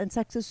all, and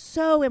sex is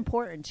so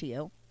important to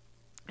you,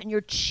 and you're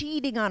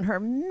cheating on her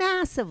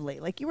massively?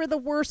 Like, you are the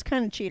worst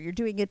kind of cheater. You're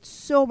doing it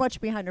so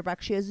much behind her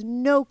back. She has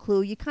no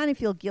clue. You kind of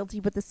feel guilty,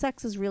 but the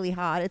sex is really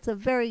hot. It's a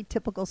very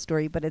typical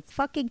story, but it's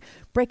fucking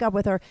break up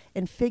with her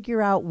and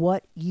figure out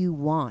what you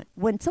want.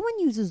 When someone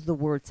uses the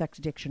word sex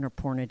addiction or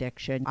porn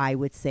addiction, I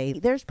would say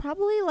there's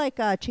probably like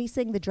a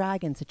chasing the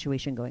dragon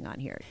situation going on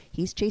here.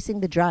 He's chasing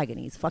the dragon.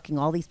 He's fucking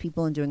all these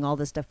people and doing all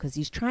this stuff because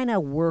he's trying to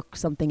work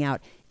something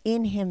out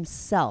in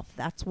himself.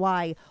 That's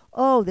why,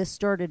 this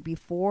started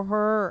before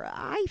her,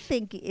 I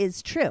think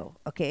is true.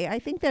 Okay. I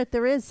think that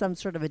there is some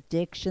sort of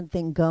addiction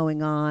thing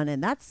going on,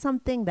 and that's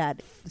something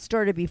that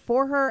started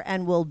before her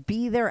and will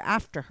be there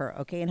after her.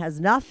 Okay. And has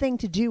nothing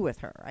to do with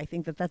her. I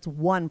think that that's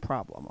one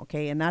problem.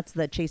 Okay. And that's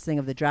the chasing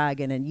of the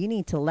dragon. And you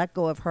need to let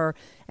go of her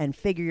and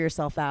figure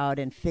yourself out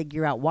and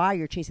figure out why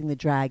you're chasing the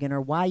dragon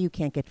or why you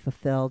can't get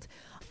fulfilled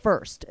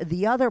first.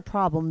 The other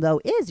problem, though,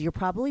 is you're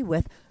probably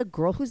with a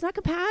girl who's not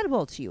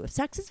compatible to you. If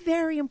sex is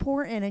very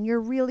important and you're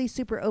really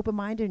super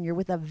open-minded and you're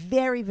with a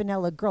very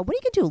vanilla girl, what are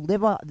you going to do?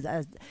 Live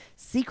a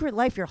secret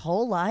life your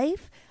whole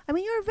life? I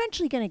mean, you're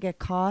eventually going to get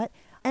caught,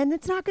 and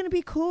it's not going to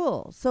be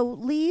cool. So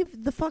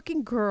leave the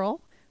fucking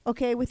girl,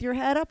 okay, with your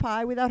head up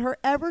high without her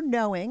ever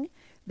knowing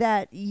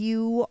that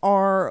you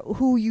are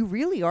who you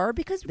really are,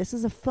 because this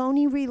is a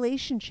phony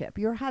relationship.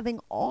 You're having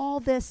all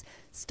this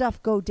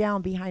stuff go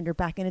down behind her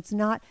back, and it's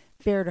not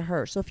fair to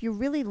her. So if you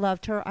really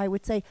loved her, I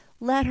would say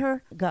let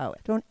her go.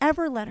 Don't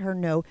ever let her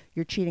know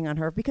you're cheating on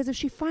her, because if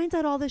she finds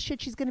out all this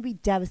shit, she's going to be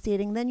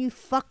devastating. Then you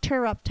fucked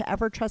her up to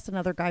ever trust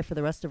another guy for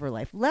the rest of her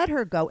life. Let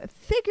her go.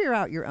 Figure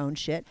out your own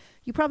shit.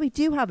 You probably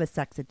do have a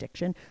sex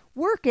addiction.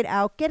 Work it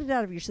out. Get it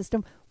out of your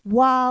system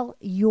while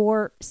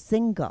you're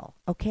single,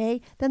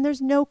 okay? Then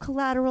there's no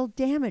collateral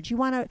damage. You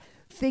want to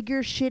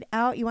figure shit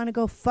out. You want to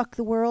go fuck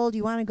the world.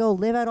 You want to go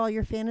live out all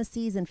your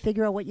fantasies and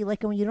figure out what you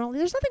like and what you don't.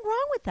 There's nothing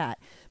wrong with that.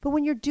 But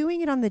when you're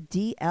doing it on the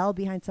DL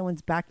behind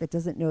someone's back that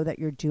doesn't know that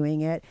you're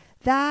doing it,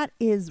 that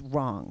is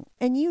wrong.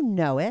 And you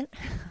know it.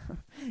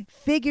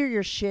 Figure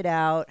your shit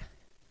out.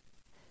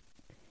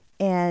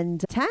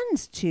 And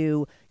tends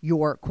to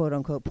your quote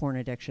unquote porn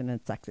addiction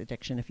and sex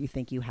addiction if you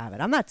think you have it.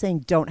 I'm not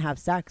saying don't have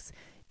sex,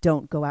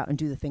 don't go out and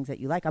do the things that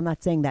you like. I'm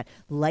not saying that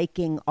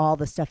liking all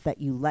the stuff that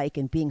you like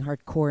and being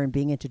hardcore and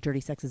being into dirty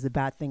sex is a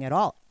bad thing at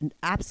all.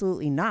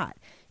 Absolutely not.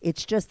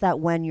 It's just that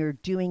when you're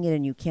doing it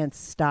and you can't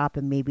stop,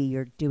 and maybe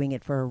you're doing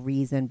it for a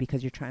reason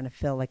because you're trying to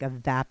fill like a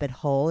vapid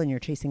hole and you're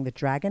chasing the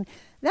dragon,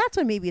 that's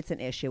when maybe it's an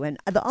issue. And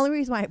the only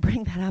reason why I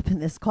bring that up in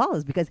this call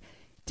is because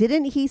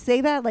didn't he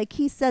say that? Like,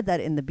 he said that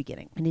in the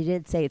beginning, and he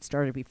did say it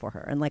started before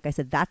her. And like I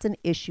said, that's an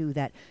issue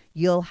that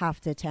you'll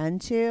have to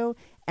tend to.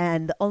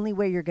 And the only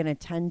way you're going to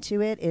tend to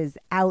it is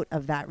out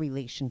of that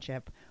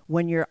relationship.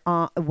 When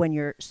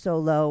you're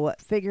solo,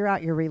 figure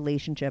out your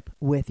relationship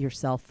with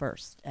yourself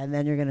first. And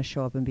then you're going to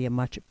show up and be a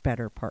much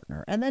better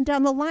partner. And then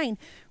down the line,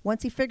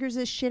 once he figures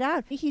his shit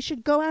out, he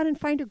should go out and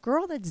find a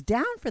girl that's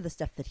down for the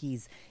stuff that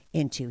he's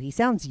into. He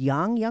sounds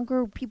young.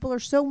 Younger people are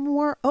so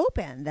more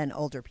open than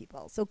older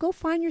people. So go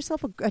find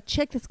yourself a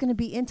chick that's going to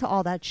be into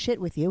all that shit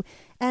with you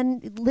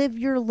and live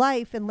your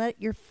life and let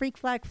your freak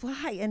flag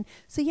fly. And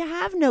so you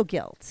have no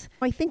guilt.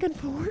 I think,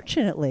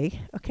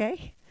 unfortunately,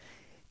 okay,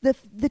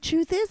 the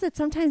truth is that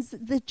sometimes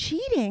the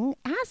cheating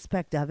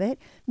aspect of it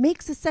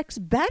makes the sex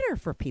better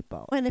for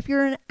people. And if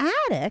you're an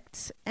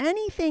addict,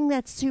 anything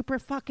that's super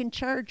fucking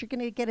charged, you're going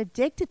to get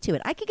addicted to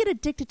it. I could get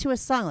addicted to a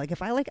song. Like if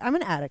I'm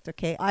an addict,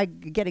 okay,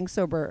 Getting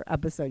Sober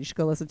episode, you should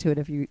go listen to it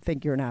if you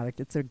think you're an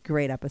addict. It's a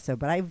great episode,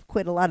 but I've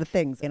quit a lot of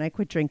things and I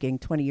quit drinking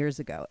 20 years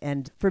ago.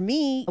 And for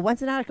me,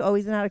 once an addict,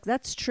 always an addict.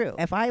 That's true.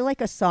 If I like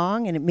a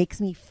song and it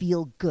makes me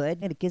feel good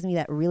and it gives me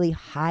that really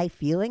high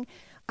feeling,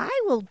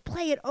 I will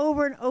play it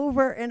over and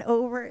over and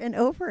over and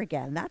over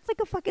again. That's like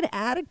a fucking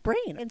addict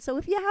brain. And so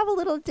if you have a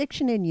little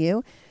addiction in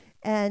you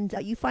and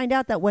you find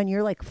out that when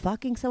you're like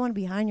fucking someone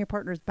behind your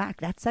partner's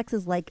back, that sex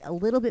is like a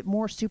little bit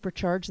more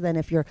supercharged than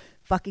if you're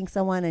fucking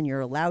someone and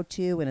you're allowed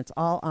to and it's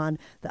all on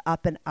the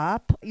up and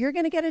up, you're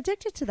going to get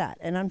addicted to that.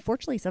 And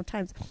unfortunately,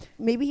 sometimes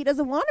maybe he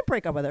doesn't want to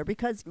break up with her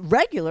because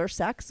regular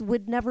sex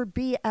would never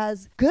be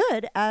as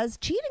good as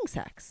cheating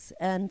sex.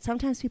 And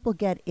sometimes people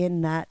get in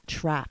that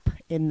trap,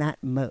 in that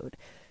mode.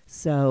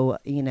 So,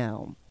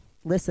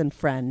 listen,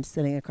 friend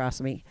sitting across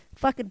from me,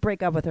 fucking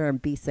break up with her and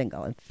be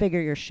single and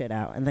figure your shit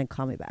out and then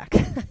call me back.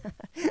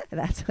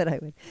 That's what I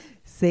would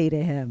say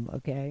to him,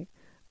 okay?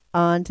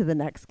 On to the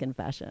next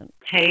confession.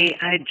 Hey,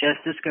 I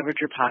just discovered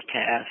your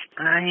podcast.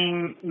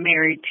 I'm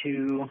married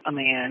to a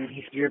man.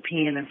 He's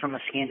European and from a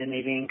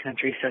Scandinavian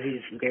country, so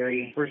he's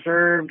very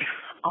reserved,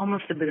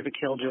 almost a bit of a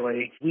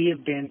killjoy. We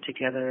have been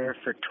together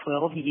for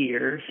 12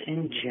 years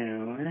in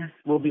June.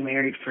 We'll be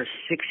married for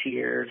 6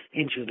 years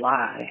in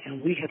July,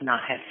 and we have not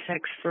had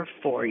sex for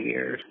 4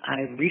 years.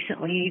 I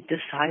recently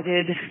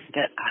decided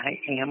that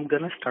I am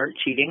going to start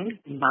cheating.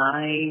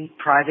 My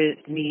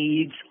private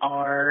needs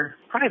are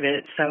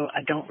private, so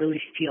I don't really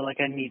feel like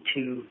I need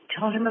to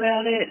tell him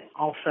about it.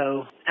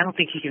 Also, I don't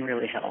think he can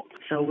really help.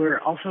 So we're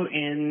also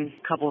in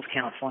couples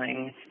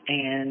counseling,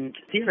 and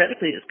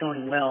theoretically it's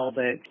going well,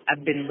 but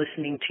I've been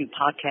listening to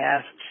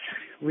podcasts,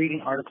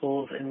 reading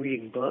articles, and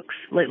reading books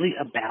lately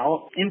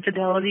about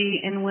infidelity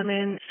in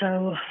women.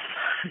 So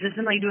I've just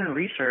been like doing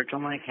research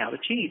on like how to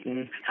cheat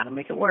and how to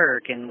make it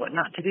work and what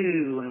not to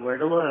do and where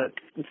to look.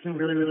 It's been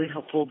really, really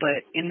helpful.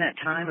 But in that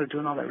time of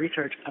doing all that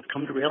research, I've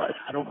come to realize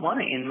I don't want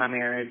to end my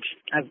marriage.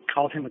 I've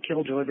called him a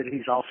killjoy, but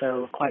he's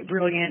also quite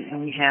brilliant,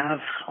 and we have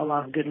a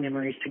lot of good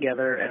memories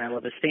together, and I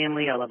love his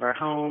family. I love our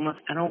home.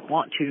 I don't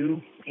want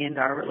to end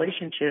our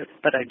relationship,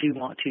 but I do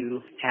want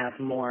to have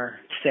more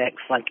sex,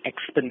 like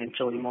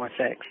exponentially more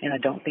sex. And I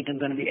don't think I'm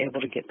going to be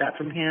able to get that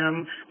from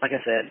him. Like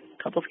I said,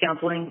 couples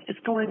counseling is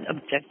going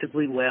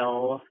objectively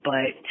well,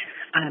 but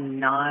I'm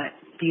not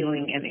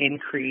feeling an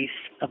increase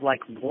of like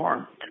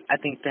warmth. I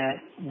think that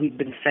we've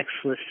been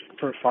sexless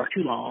for far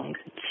too long.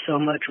 So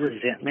much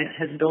resentment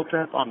has built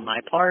up on my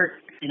part.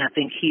 And I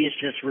think he is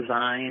just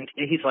resigned.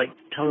 He's like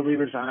totally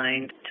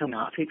resigned to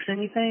not fix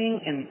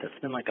anything. And that's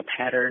been like a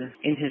pattern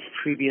in his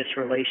previous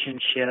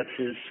relationships,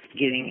 is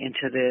getting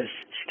into this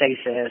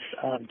stasis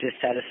of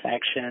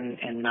dissatisfaction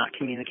and not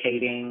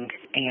communicating,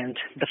 and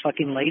the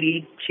fucking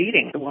lady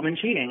cheating, the woman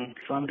cheating.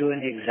 So I'm doing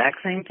the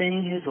exact same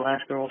thing his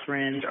last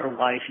girlfriend or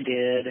wife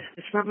did.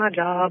 It's not my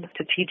job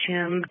to teach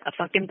him a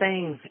fucking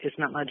thing. It's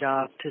not my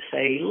job to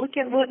say, look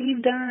at what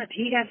you've done.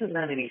 He hasn't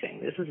done anything.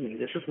 This is me.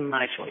 This is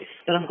my choice.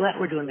 But I'm glad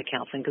we're doing the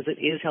counseling, because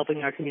it is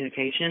helping our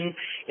communication.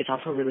 It's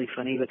also really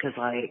funny because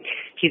like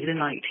he's been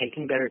like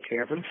taking better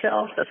care of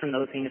himself. That's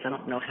another thing, is I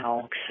don't know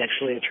how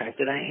sexually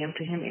attracted I am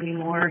to him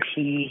anymore.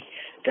 He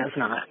does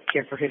not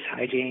care for his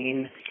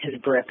hygiene. His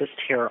breath is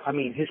terrible. I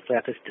mean, his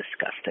breath is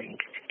disgusting.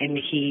 And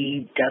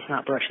he does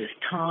not brush his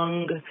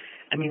tongue.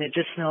 I mean, it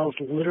just smells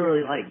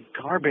literally like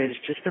garbage.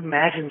 Just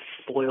imagine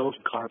spoiled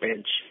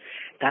garbage.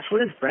 that's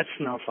what his breath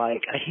smells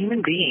like. A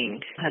human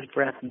being has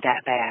breath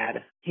that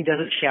bad. He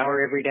doesn't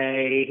shower every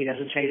day. He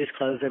doesn't change his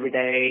clothes every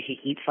day. He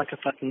eats like a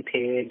fucking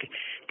pig,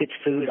 gets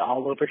food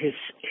all over his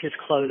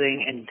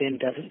clothing, and then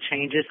doesn't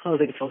change his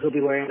clothing. So he'll be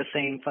wearing the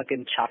same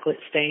fucking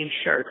chocolate-stained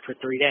shirt for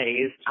 3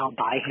 days. I'll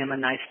buy him a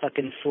nice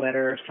fucking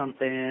sweater or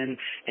something,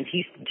 and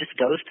he just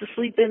goes to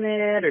sleep in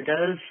it or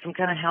does some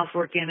kind of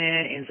housework in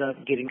it, ends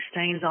up getting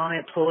stains on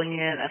it, pulling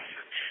it.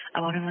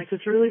 I want him like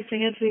this really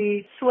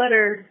fancy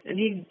sweater, and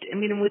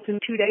within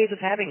 2 days of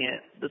having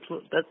it,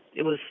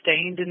 it was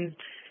stained and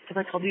had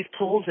like all these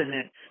pulls in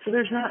it. So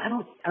I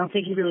don't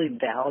think he really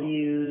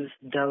values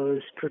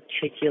those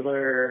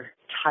particular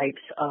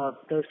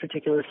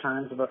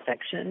signs of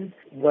affection.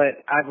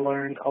 What I've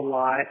learned a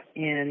lot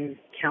in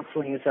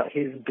counseling is that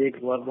his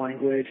big love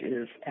language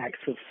is acts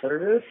of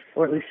service,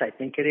 or at least I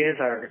think it is.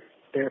 Our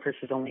therapist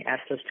has only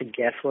asked us to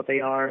guess what they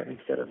are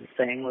instead of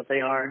saying what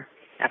they are,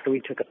 after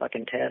we took a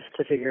fucking test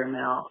to figure him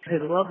out.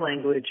 His love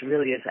language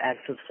really is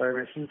acts of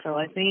service. And so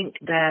I think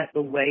that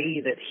the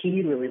way that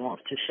he really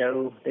wants to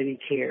show that he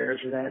cares,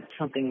 that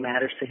something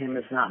matters to him,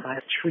 is not by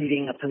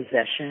treating a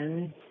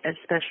possession as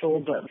special,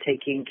 but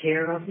taking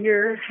care of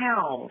your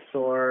house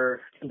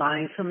or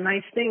buying some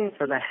nice thing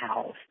for the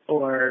house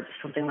or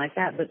something like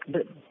that.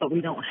 But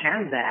we don't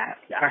have that.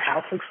 Our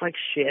house looks like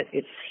shit.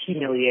 It's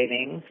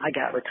humiliating. I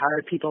got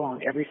retired people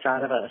on every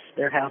side of us.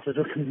 Their houses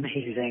look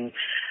amazing.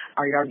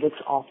 Our yard looks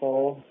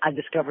awful. I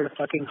discovered a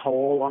fucking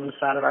hole on the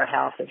side of our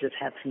house that just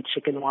had some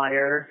chicken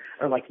wire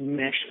or like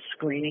mesh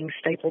screening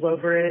stapled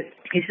over it.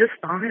 He's just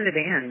phoning it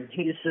in.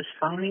 He's just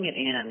phoning it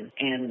in.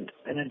 And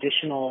an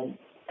additional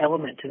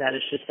element to that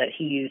is just that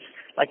he's,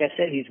 like I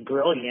said, he's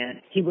brilliant.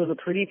 He was a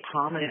pretty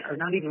prominent, or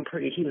not even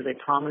pretty, he was a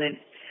prominent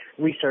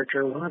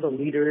researcher, one of the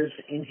leaders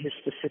in his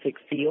specific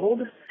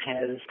field,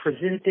 has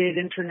presented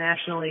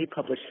internationally,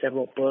 published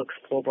several books,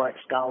 Fulbright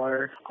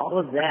scholar, all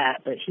of that,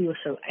 but he was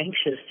so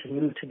anxious to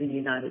move to the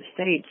United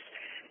States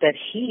that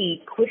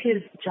he quit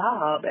his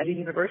job at a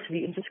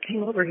university and just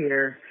came over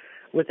here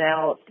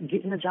without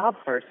getting a job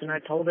first. And I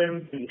told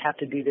him, you have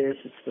to do this,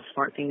 it's the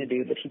smart thing to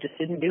do, but he just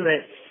didn't do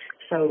it.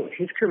 So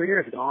his career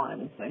is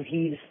gone, and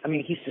he's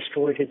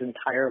destroyed his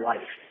entire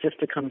life just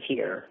to come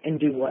here and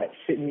do what?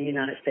 Sit in the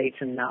United States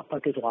and not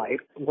fuck his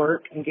wife,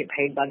 work and get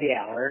paid by the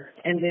hour,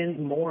 and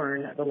then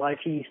mourn the life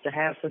he used to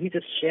have. So he's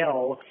a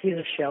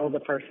shell of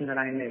the person that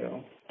I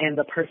knew. And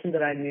the person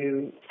that I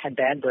knew had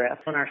bad breath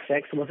when our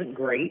sex wasn't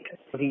great.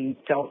 He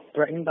felt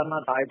threatened by my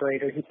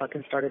vibrator. He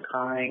fucking started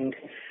crying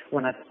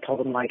when I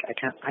told him, like,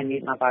 I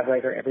need my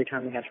vibrator every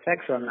time we have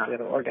sex or I'm not going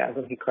to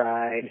orgasm. He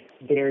cried.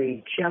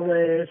 Very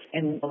jealous.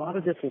 And a lot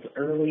of this was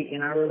early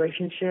in our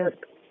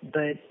relationship.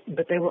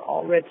 But they were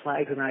all red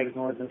flags and I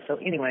ignored them. So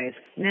anyways,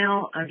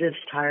 now I'm just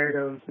tired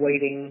of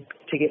waiting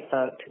to get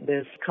fucked.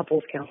 This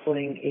couples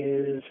counseling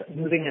is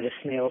moving at a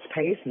snail's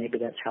pace. Maybe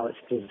that's how it's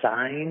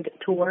designed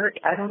to work.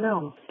 I don't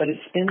know. But it's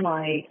been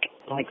like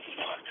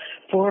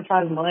 4 or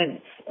 5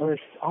 months or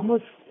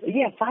almost,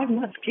 5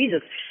 months.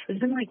 Jesus. It's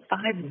been like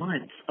 5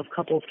 months of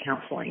couples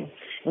counseling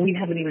and we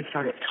haven't even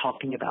started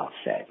talking about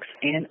sex.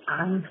 And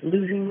I'm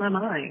losing my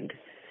mind.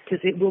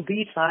 Because it will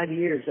be 5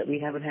 years that we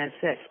haven't had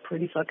sex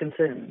pretty fucking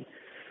soon.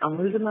 I'm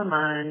losing my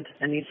mind.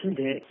 I need some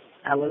dick.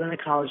 I live in a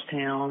college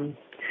town.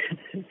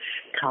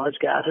 College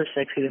guys are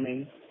sexy to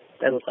me.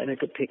 They look like they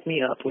could pick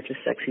me up, which is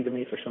sexy to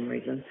me for some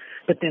reason.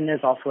 But then there's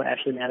also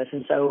Ashley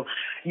Madison. So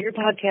your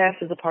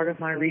podcast is a part of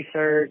my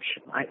research.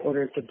 I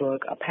ordered the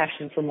book, A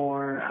Passion for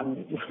More.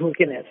 I'm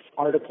looking at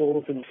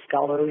articles and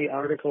scholarly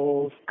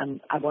articles.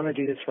 I want to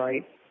do this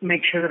right.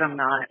 Make sure that I'm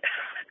not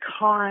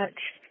caught.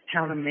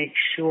 How to make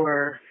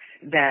sure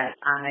that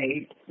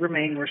I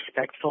remain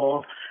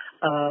respectful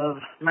of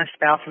my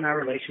spouse and our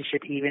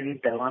relationship,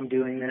 even though I'm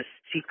doing this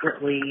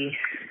secretly.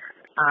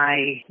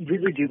 I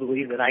really do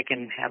believe that I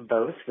can have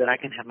both, that I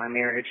can have my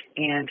marriage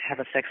and have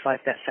a sex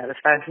life that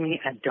satisfies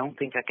me. I don't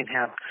think I can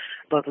have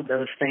both of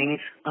those things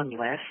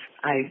unless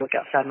I look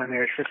outside my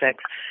marriage for sex.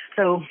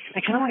 So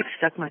I kind of like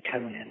stuck my toe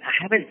in. I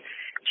haven't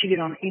cheated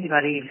on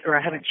anybody, or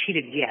I haven't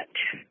cheated yet.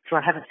 So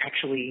I haven't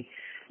actually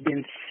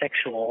been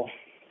sexual,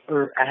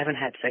 or I haven't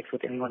had sex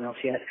with anyone else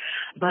yet,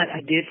 but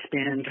I did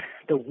spend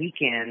the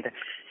weekend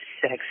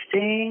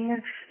sexting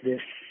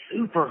this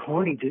super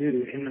horny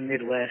dude in the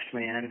Midwest,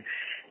 man,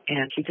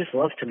 and he just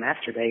loves to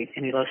masturbate,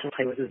 and he loves to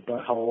play with his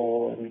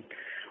butthole and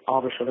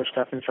all this other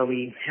stuff, and so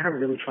we had a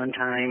really fun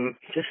time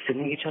just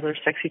sending each other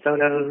sexy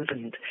photos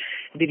and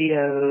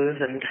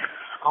videos and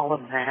all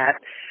of that.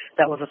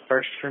 That was a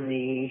first for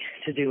me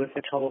to do with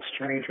a total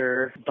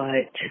stranger,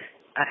 but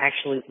I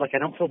actually, I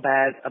don't feel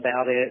bad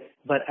about it,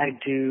 but I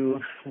do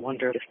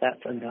wonder if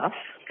that's enough,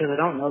 because I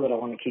don't know that I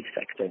want to keep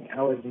sexting.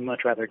 I would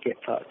much rather get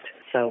fucked.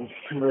 So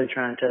I'm really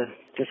trying to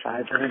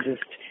decide whether to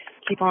just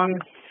keep on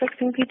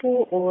sexting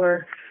people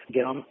or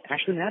get on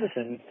Ashley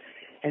Madison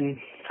and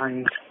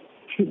find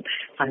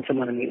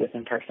someone to meet with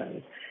in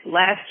person.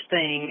 Last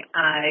thing,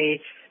 I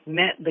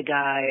met the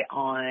guy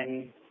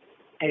on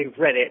a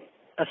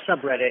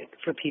subreddit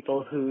for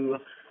people who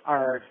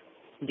are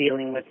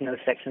dealing with no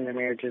sex in their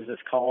marriages is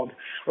called,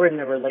 or in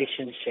their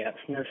relationships,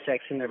 no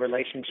sex in their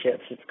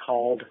relationships, it's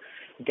called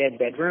dead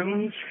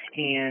bedrooms.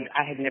 And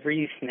I had never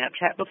used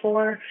Snapchat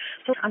before,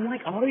 so I'm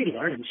like already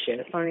learning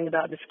shit, learning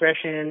about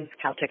discretion,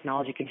 how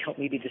technology can help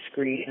me be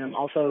discreet, and I'm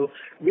also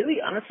really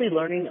honestly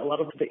learning a lot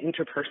of the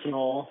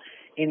interpersonal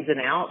ins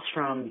and outs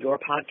from your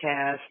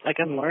podcast. Like,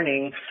 I'm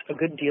learning a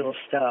good deal of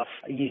stuff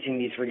using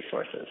these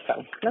resources.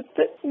 So that's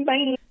it.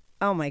 Bye.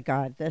 Oh my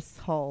God, this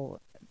whole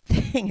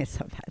thing is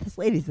so bad. This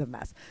lady's a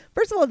mess.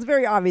 First of all, it's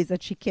very obvious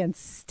that she can't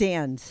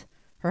stand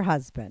her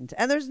husband.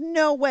 And there's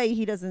no way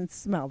he doesn't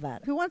smell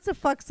that. Who wants to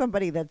fuck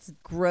somebody that's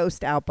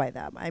grossed out by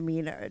them? I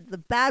mean, the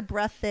bad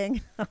breath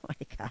thing. Oh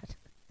my God.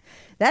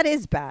 That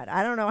is bad.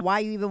 I don't know why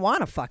you even want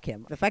to fuck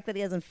him. The fact that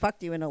he hasn't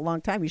fucked you in a long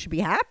time, you should be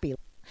happy.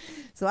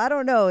 So I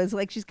don't know. It's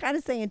like she's kind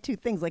of saying two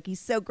things. Like, he's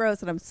so gross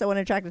and I'm so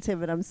unattracted to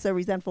him and I'm so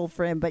resentful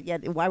for him, but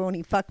yet why won't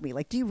he fuck me?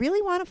 Like, do you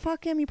really want to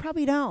fuck him? You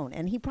probably don't.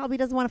 And he probably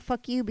doesn't want to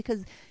fuck you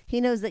because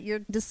he knows that you're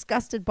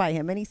disgusted by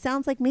him. And he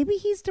sounds like maybe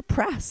he's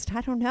depressed.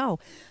 I don't know.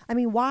 I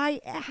mean,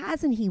 why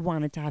hasn't he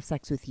wanted to have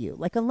sex with you?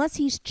 Like, unless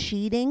he's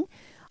cheating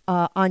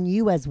on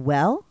you as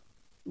well,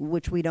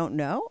 which we don't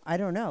know. I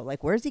don't know.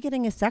 Like, where's he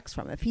getting his sex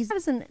from? If he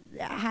hasn't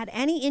had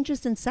any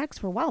interest in sex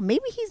for a while,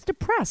 maybe he's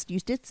depressed. You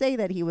did say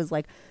that he was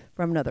like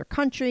from another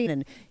country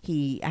and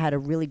he had a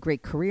really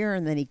great career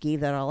and then he gave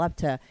that all up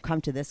to come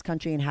to this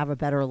country and have a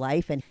better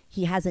life. And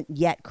he hasn't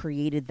yet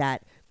created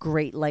that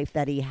great life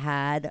that he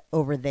had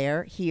over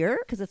there here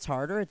because it's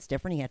harder. It's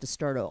different. He had to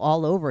start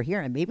all over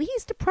here. And maybe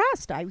he's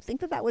depressed. I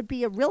think that would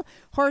be a real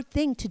hard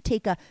thing to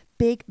take a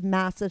big,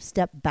 massive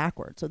step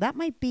backward. So that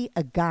might be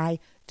a guy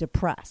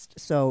depressed.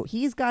 So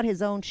he's got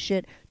his own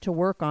shit to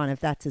work on if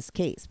that's his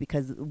case,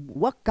 because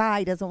what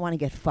guy doesn't want to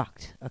get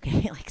fucked?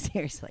 Okay, like,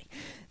 seriously,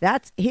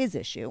 that's his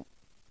issue.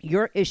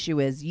 Your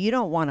issue is you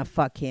don't want to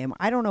fuck him.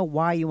 I don't know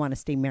why you want to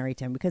stay married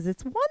to him, because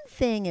it's one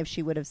thing if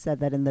she would have said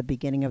that in the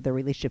beginning of the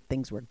relationship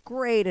things were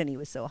great and he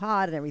was so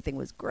hot and everything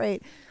was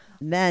great.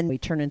 And then we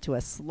turn into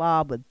a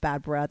slob with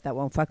bad breath that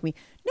won't fuck me.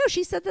 No,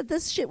 she said that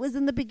this shit was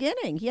in the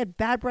beginning. He had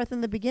bad breath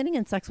in the beginning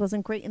and sex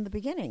wasn't great in the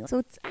beginning.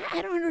 So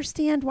I don't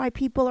understand why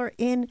people are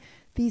in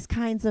these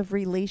kinds of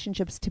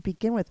relationships to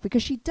begin with,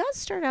 because she does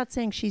start out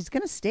saying she's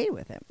going to stay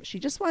with him. She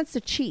just wants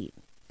to cheat.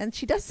 And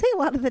she does say a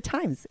lot of the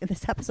times in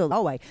this episode,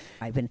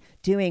 I've been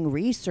doing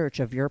research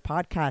of your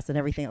podcast and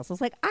everything else. I was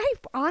like,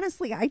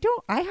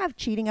 I have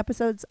cheating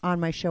episodes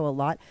on my show a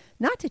lot,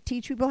 not to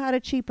teach people how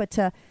to cheat, but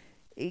to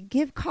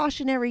give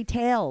cautionary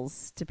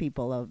tales to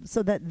people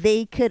so that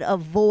they could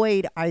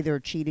avoid either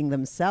cheating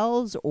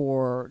themselves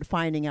or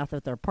finding out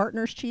that their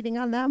partner's cheating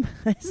on them.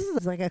 This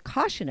is like a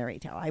cautionary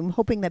tale. I'm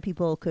hoping that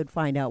people could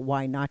find out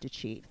why not to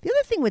cheat. The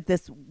other thing with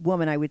this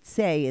woman, I would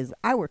say, is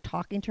I were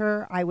talking to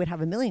her, I would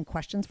have a million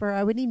questions for her.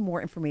 I would need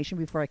more information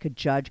before I could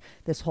judge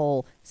this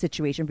whole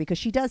situation, because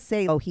she does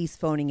say, he's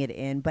phoning it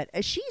in, but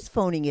she's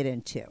phoning it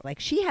in too. Like,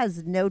 she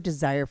has no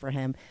desire for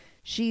him.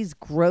 She's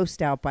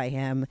grossed out by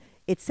him.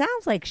 It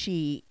sounds like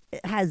she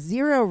has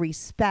zero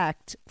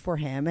respect for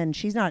him, and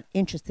she's not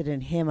interested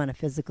in him on a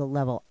physical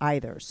level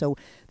either. So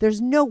there's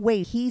no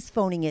way he's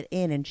phoning it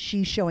in and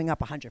she's showing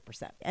up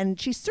 100%. And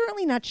she's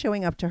certainly not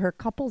showing up to her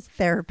couples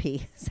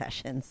therapy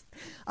sessions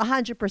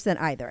 100%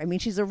 either. I mean,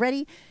 she's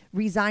already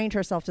resigned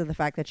herself to the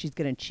fact that she's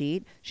going to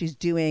cheat. She's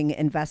doing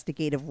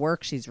investigative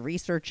work. She's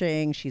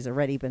researching. She's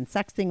already been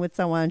sexting with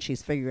someone.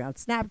 She's figuring out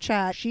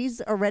Snapchat. She's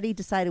already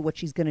decided what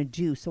she's going to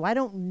do. So I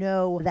don't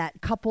know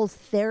that couples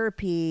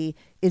therapy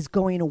is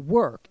going to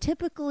work.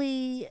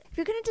 Typically, if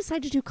you're going to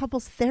decide to do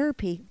couples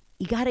therapy,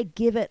 you got to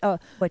give it a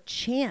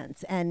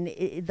chance. And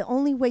the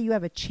only way you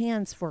have a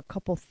chance for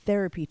couple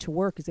therapy to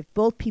work is if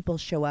both people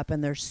show up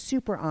and they're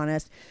super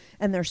honest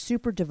and they're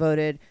super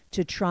devoted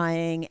to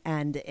trying.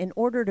 And in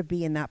order to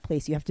be in that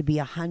place, you have to be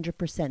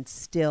 100%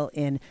 still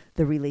in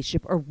the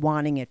relationship or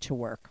wanting it to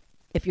work.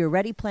 If you're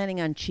already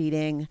planning on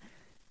cheating,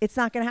 it's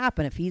not going to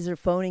happen. If he's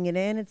phoning it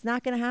in, it's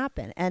not going to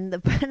happen.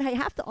 And I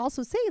have to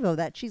also say, though,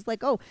 that she's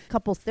like,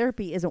 couples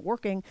therapy isn't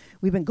working.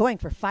 We've been going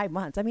for 5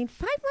 months. I mean,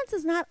 5 months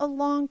is not a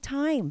long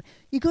time.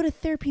 You go to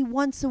therapy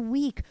once a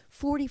week,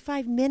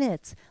 45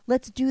 minutes.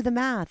 Let's do the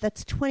math.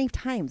 That's 20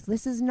 times.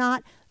 This is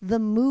not the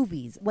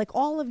movies. Like,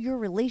 all of your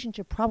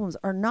relationship problems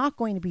are not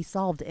going to be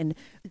solved in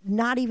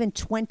not even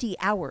 20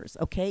 hours,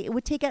 okay? It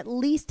would take at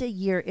least a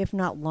year, if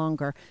not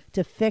longer,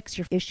 to fix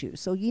your issues.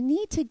 So you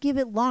need to give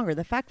it longer.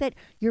 The fact that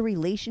your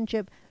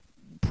relationship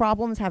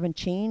problems haven't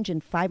changed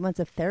in 5 months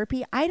of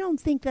therapy, I don't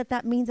think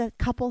that means that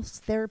couples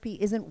therapy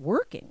isn't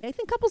working. I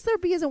think couples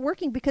therapy isn't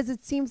working because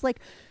it seems like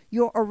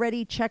you're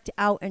already checked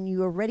out and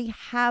you already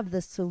have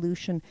the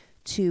solution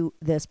to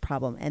this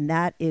problem, and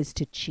that is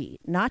to cheat,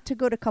 not to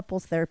go to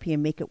couples therapy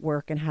and make it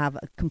work and have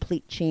a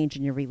complete change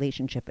in your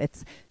relationship.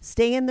 It's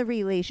stay in the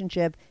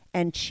relationship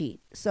and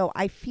cheat. So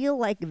I feel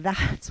like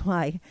that's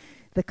why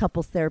the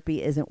couples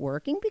therapy isn't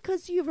working,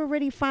 because you've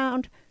already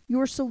found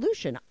your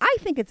solution. I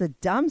think it's a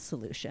dumb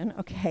solution,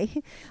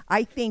 okay?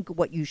 I think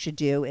what you should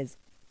do is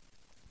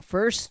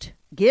first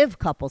give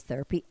couples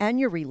therapy and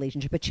your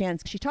relationship a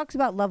chance. She talks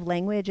about love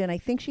language, and I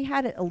think she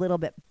had it a little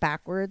bit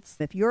backwards.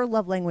 If your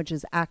love language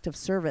is act of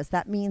service,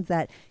 that means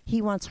that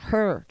he wants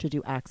her to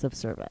do acts of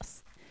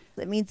service.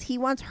 It means he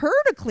wants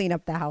her to clean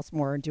up the house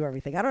more and do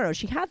everything. I don't know.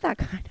 She had that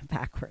kind of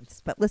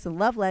backwards. But listen,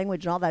 love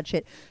language and all that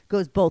shit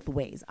goes both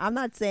ways. I'm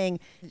not saying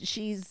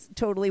she's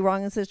totally wrong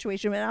in the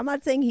situation, and I'm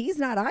not saying he's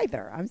not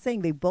either. I'm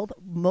saying they both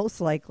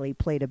most likely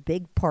played a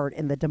big part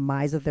in the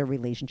demise of their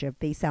relationship.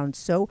 They sound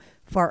so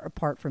far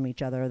apart from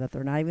each other that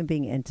they're not even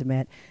being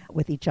intimate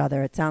with each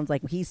other. It sounds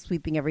like he's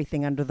sweeping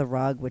everything under the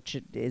rug, which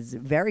is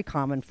very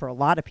common for a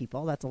lot of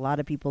people. That's a lot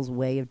of people's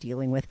way of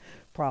dealing with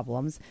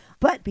problems.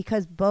 But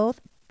because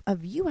both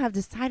of you have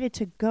decided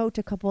to go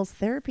to couples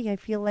therapy, I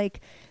feel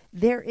like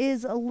there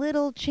is a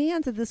little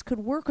chance that this could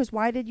work, because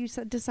why did you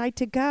decide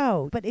to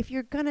go? But if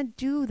you're going to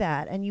do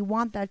that and you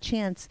want that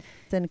chance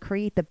and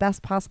create the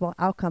best possible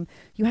outcome,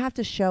 you have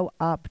to show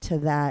up to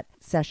that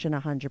session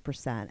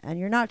 100%. And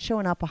you're not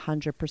showing up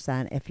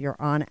 100% if you're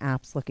on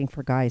apps looking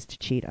for guys to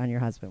cheat on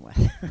your husband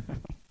with.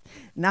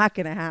 Not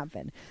going to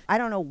happen. I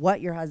don't know what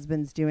your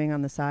husband's doing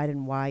on the side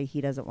and why he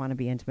doesn't want to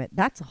be intimate.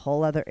 That's a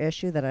whole other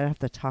issue that I'd have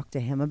to talk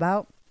to him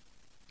about.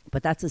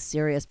 But that's a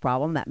serious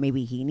problem that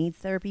maybe he needs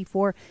therapy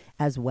for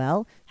as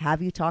well. Have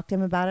you talked to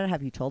him about it?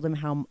 Have you told him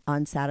how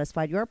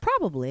unsatisfied you are?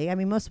 Probably. I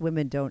mean, most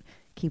women don't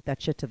keep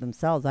that shit to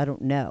themselves. I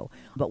don't know.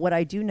 But what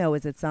I do know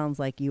is it sounds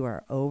like you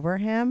are over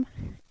him.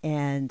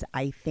 And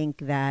I think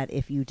that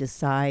if you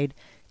decide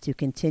to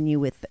continue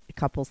with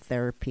couples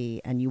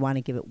therapy and you want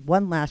to give it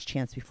one last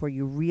chance before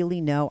you really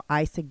know,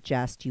 I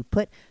suggest you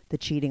put the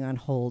cheating on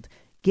hold,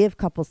 give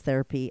couples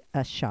therapy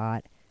a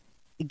shot.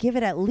 Give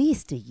it at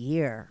least a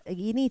year.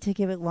 You need to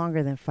give it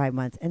longer than 5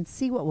 months and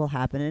see what will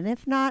happen. And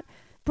if not,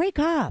 break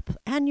up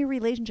and your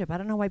relationship. I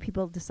don't know why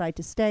people decide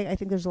to stay. I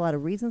think there's a lot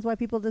of reasons why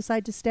people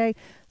decide to stay.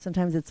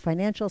 Sometimes it's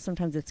financial,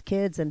 sometimes it's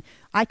kids. And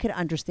I could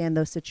understand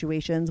those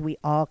situations. We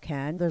all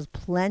can. There's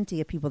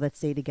plenty of people that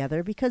stay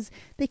together because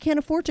they can't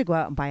afford to go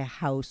out and buy a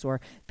house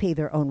or pay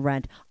their own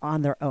rent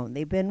on their own.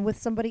 They've been with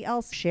somebody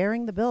else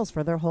sharing the bills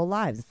for their whole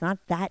lives. It's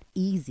not that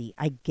easy.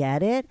 I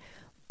get it.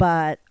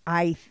 But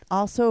I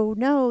also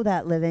know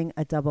that living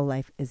a double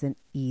life isn't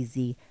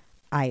easy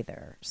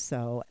either.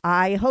 So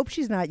I hope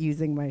she's not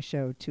using my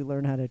show to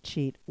learn how to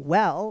cheat.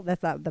 Well,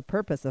 that's not the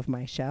purpose of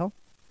my show.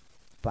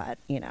 But,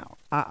 you know,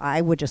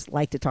 I would just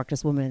like to talk to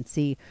this woman and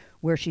see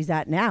where she's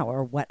at now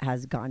or what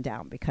has gone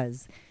down,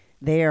 because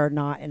they are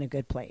not in a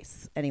good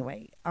place.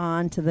 Anyway,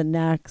 on to the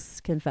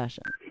next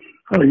confession.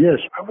 Oh, yes.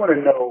 I want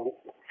to know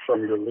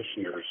from your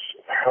listeners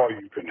how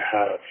you can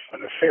have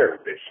an affair,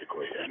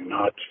 basically, and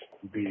not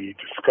be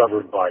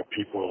discovered by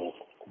people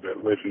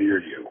that live near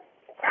you.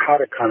 How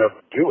to kind of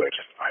do it.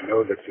 I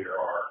know that there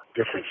are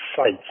different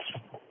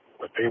sites,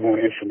 but they want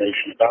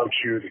information about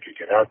you. They could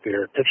get out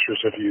there,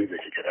 pictures of you. They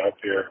could get out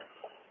there.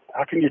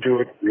 How can you do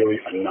it really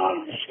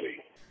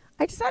anonymously?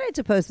 I decided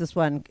to post this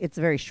one. It's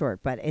very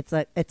short, but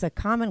it's a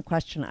common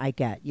question I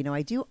get. You know,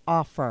 I do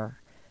offer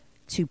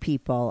to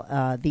people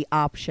the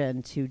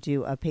option to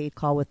do a paid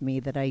call with me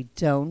that I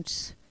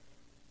don't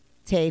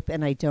tape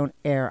and I don't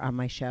air on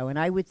my show. And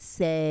I would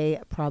say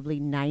probably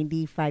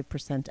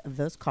 95% of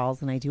those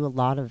calls, and I do a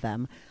lot of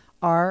them,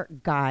 are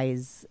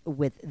guys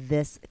with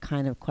this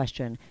kind of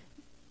question.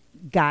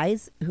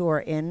 Guys who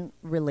are in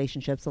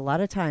relationships, a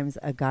lot of times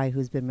a guy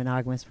who's been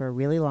monogamous for a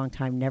really long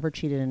time, never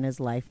cheated in his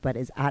life, but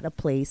is at a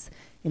place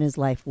in his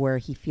life where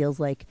he feels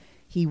like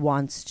he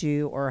wants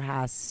to or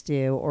has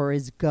to or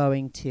is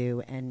going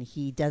to, and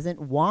he doesn't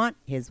want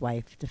his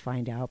wife to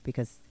find out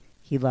because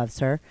he loves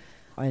her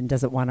and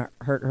doesn't want to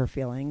hurt her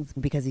feelings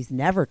because he's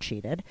never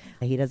cheated.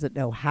 He doesn't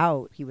know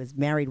how. He was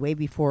married way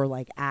before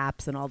like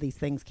apps and all these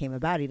things came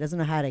about. He doesn't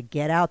know how to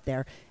get out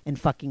there and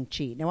fucking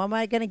cheat. Now, am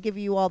I going to give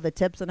you all the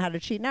tips on how to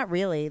cheat? Not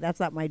really. That's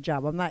not my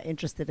job. I'm not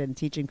interested in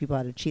teaching people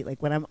how to cheat.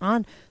 Like when I'm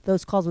on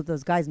those calls with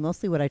those guys,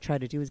 mostly what I try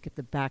to do is get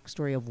the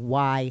backstory of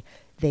why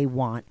they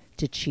want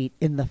to cheat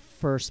in the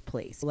first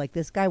place. Like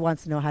this guy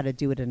wants to know how to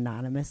do it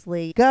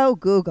anonymously. Go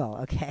Google,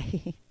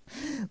 okay?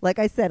 Like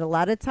I said, a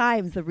lot of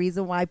times the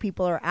reason why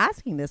people are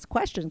asking this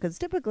question, because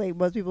typically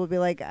most people will be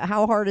like,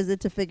 how hard is it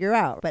to figure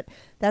out? But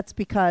that's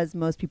because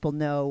most people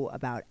know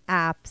about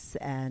apps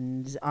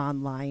and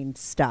online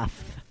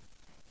stuff.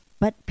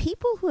 But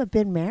people who have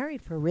been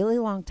married for a really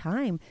long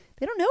time,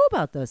 they don't know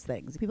about those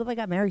things. People that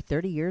got married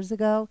 30 years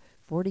ago,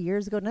 40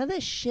 years ago, none of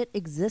this shit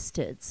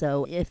existed.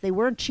 So if they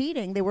weren't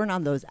cheating, they weren't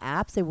on those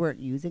apps, they weren't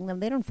using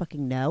them, they don't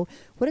fucking know.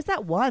 What is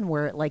that one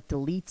where it like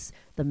deletes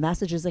the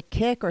messages, a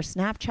Kick or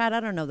Snapchat? I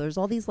don't know. There's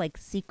all these like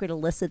secret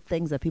illicit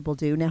things that people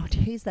do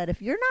nowadays that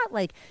if you're not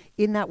like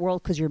in that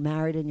world because you're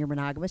married and you're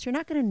monogamous, you're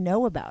not going to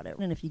know about it.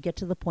 And if you get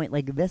to the point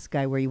like this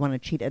guy where you want to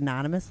cheat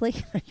anonymously,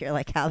 you're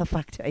like, how the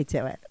fuck do I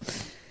do it?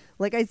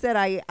 Like I said,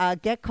 I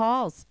get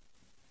calls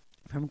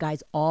from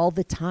guys all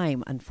the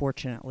time,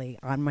 unfortunately,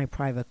 on my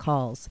private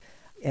calls.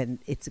 And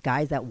it's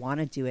guys that want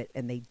to do it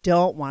and they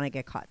don't want to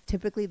get caught.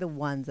 Typically the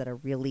ones that are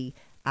really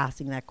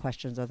asking that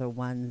questions are the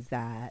ones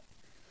that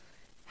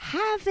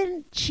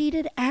haven't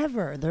cheated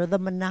ever. They're the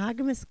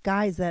monogamous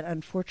guys that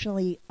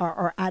unfortunately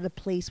are at a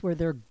place where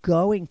they're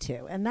going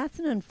to. And that's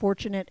an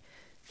unfortunate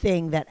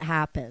thing that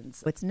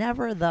happens. It's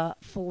never the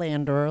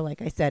philanderer.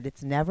 Like I said,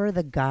 it's never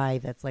the guy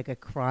that's like a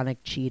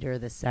chronic cheater,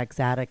 the sex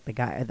addict, the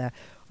guy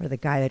or the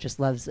guy that just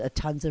loves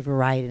tons of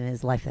variety in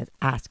his life that's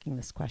asking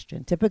this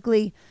question.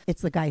 Typically,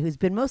 it's the guy who's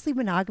been mostly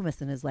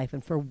monogamous in his life,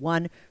 and for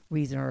one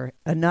reason or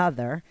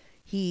another,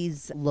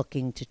 he's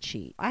looking to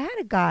cheat. I had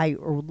a guy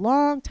a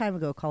long time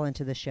ago call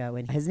into the show,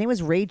 and his name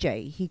was Ray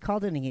J. He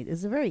called in, and it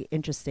was a very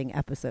interesting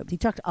episode. He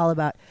talked all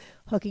about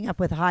hooking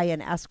up with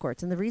high-end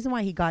escorts, and the reason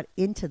why he got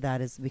into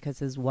that is because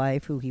his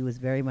wife, who he was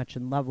very much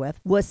in love with,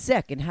 was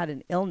sick and had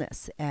an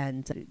illness,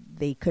 and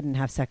they couldn't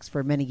have sex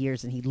for many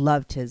years, and he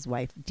loved his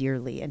wife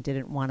dearly and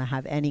didn't want to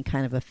have any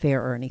kind of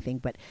affair or anything,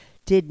 but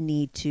did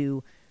need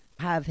to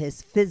have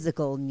his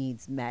physical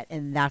needs met,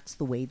 and that's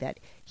the way that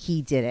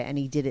he did it. And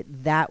he did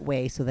it that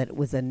way so that it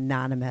was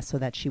anonymous, so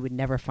that she would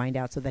never find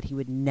out, so that he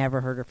would never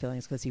hurt her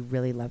feelings, because he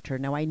really loved her.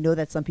 Now, I know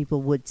that some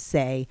people would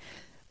say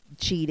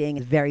cheating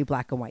is very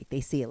black and white.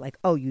 They see it like,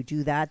 oh, you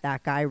do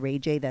that guy Ray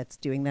J that's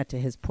doing that to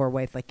his poor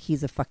wife, like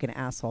he's a fucking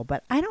asshole.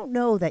 But I don't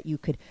know that you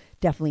could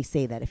definitely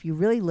say that. If you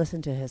really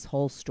listened to his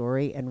whole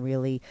story and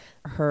really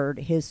heard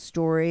his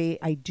story,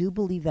 I do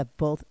believe that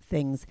both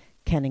things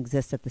can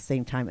exist at the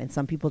same time. And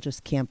some people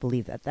just can't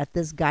believe that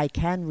this guy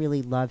can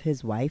really love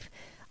his wife,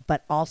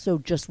 but also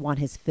just want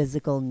his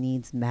physical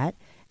needs met,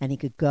 and he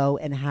could go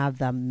and have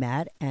them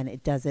met, and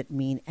it doesn't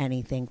mean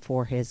anything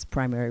for his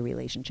primary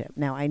relationship.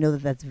 Now, I know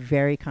that that's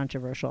very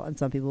controversial, and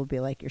some people will be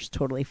like, you're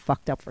totally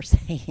fucked up for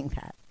saying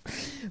that.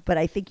 But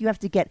I think you have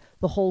to get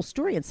the whole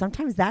story, and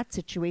sometimes that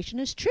situation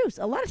is true.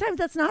 A lot of times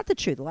that's not the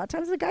truth. A lot of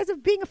times the guy's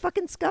being a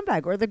fucking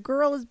scumbag, or the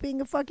girl is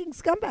being a fucking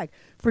scumbag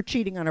for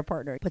cheating on her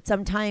partner. But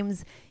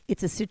sometimes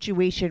it's a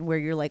situation where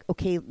you're like,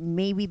 okay,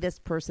 maybe this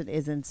person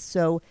isn't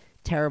so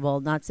terrible.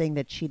 Not saying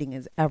that cheating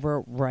is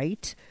ever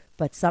right,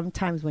 but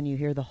sometimes when you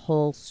hear the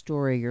whole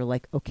story, you're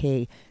like,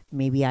 okay,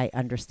 maybe I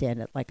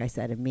understand it, like I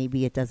said, and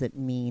maybe it doesn't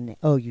mean,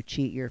 oh, you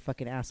cheat, you're a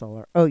fucking asshole,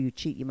 or oh, you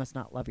cheat, you must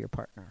not love your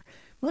partner.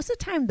 Most of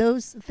the time,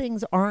 those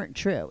things aren't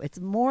true.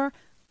 It's more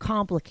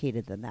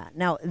complicated than that.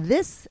 Now,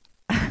 this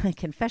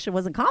confession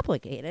wasn't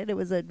complicated. It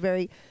was a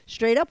very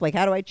straight up, like,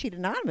 how do I cheat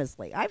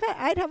anonymously?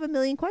 I'd have a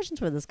million questions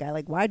for this guy.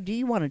 Like, why do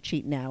you want to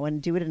cheat now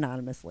and do it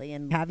anonymously?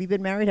 And have you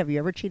been married? Have you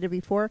ever cheated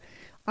before?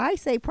 I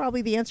say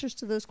probably the answers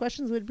to those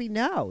questions would be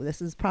no.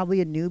 This is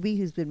probably a newbie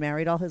who's been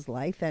married all his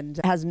life and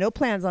has no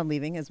plans on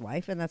leaving his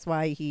wife. And that's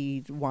why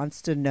he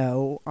wants to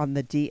know on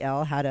the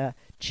DL how to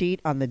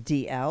cheat on the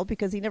DL,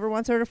 because he never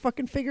wants her to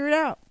fucking figure it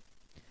out.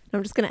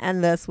 I'm just going to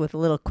end this with a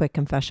little quick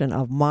confession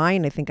of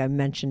mine. I think I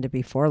mentioned it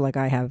before, like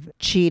I have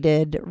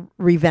cheated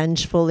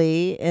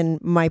revengefully in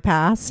my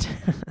past.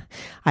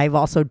 I've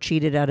also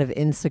cheated out of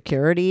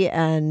insecurity,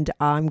 and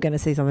I'm going to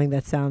say something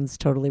that sounds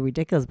totally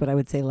ridiculous, but I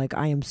would say, like,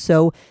 I am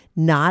so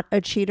not a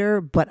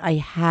cheater, but I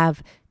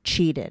have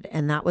cheated,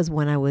 and that was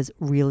when I was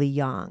really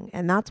young.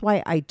 And that's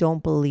why I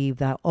don't believe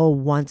that, oh,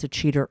 once a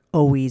cheater,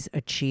 always a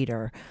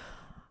cheater.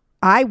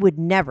 I would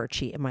never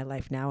cheat in my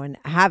life now, and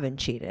haven't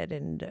cheated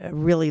in a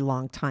really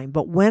long time.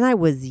 But when I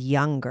was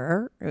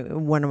younger,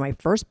 one of my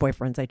first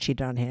boyfriends, I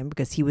cheated on him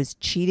because he was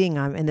cheating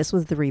on, and this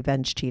was the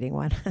revenge cheating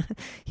one.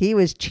 He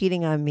was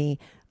cheating on me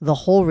the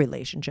whole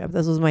relationship.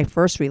 This was my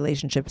first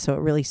relationship, so it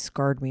really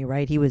scarred me,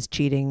 right? He was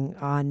cheating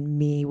on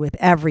me with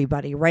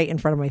everybody right in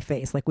front of my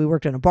face. Like, we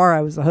worked in a bar.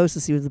 I was the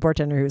hostess. He was the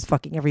bartender. He was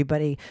fucking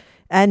everybody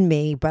and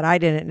me, but I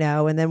didn't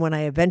know. And then when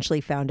I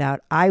eventually found out,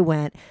 I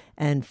went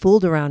and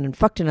fooled around and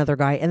fucked another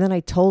guy. And then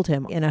I told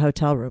him in a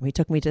hotel room. He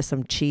took me to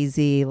some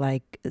cheesy,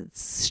 like,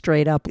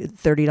 straight up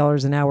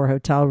 $30 an hour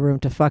hotel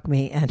room to fuck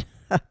me. And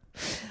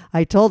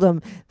I told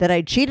him that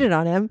I cheated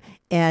on him,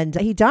 and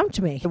he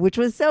dumped me, which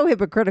was so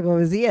hypocritical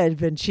because he had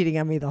been cheating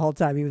on me the whole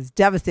time. He was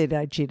devastated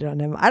I cheated on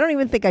him. I don't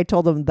even think I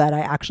told him that I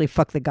actually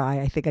fucked the guy.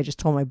 I think I just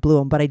told him I blew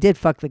him, but I did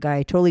fuck the guy.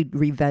 I totally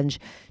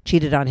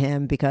cheated on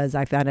him because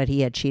I found out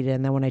he had cheated.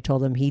 And then when I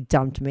told him, he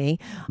dumped me.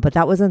 But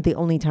that wasn't the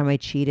only time I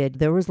cheated.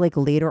 There was, like,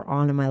 later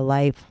on in my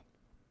life,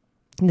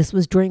 and this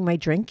was during my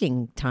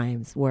drinking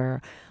times,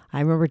 where I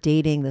remember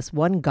dating this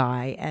one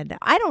guy, and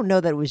I don't know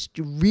that it was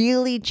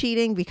really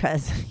cheating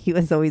because he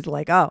was always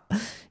like, oh,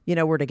 you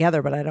know, we're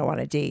together, but I don't want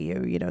to date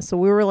you, you know. So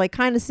we were, like,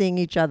 kind of seeing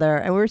each other,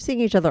 and we were seeing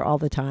each other all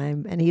the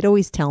time. And he'd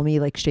always tell me,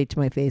 like, straight to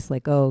my face,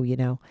 like, oh, you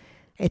know,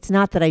 it's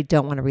not that I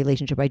don't want a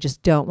relationship. I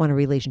just don't want a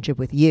relationship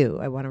with you.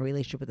 I want a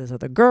relationship with this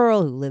other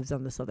girl who lives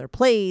on this other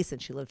place,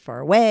 and she lived far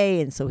away.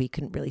 And so he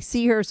couldn't really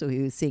see her. So he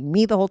was seeing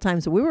me the whole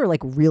time. So we were,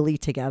 like, really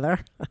together.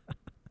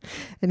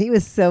 And he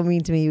was so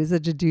mean to me. He was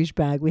such a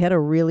douchebag. We had a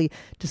really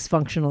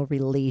dysfunctional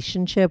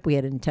relationship. We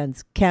had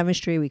intense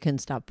chemistry. We couldn't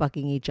stop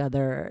fucking each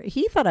other.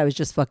 He thought I was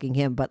just fucking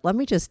him. But let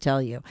me just tell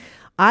you,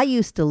 I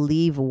used to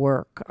leave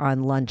work at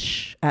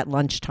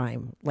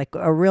lunchtime, like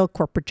a real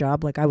corporate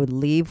job. Like, I would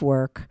leave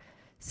work,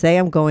 say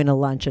I'm going to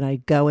lunch, and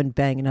I'd go and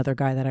bang another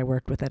guy that I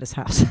worked with at his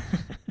house.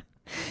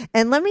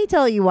 And let me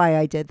tell you why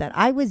I did that.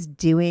 I was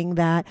doing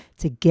that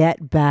to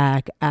get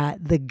back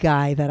at the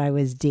guy that I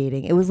was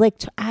dating. It was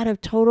like out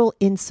of total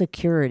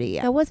insecurity.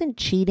 I wasn't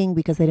cheating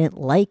because I didn't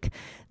like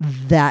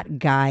that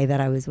guy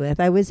that I was with.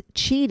 I was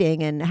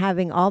cheating and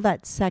having all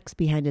that sex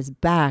behind his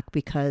back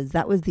because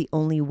that was the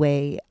only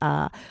way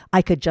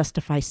I could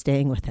justify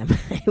staying with him.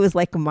 It was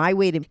like my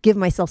way to give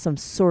myself some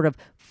sort of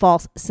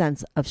false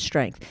sense of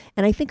strength.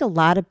 And I think a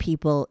lot of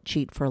people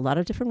cheat for a lot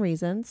of different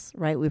reasons,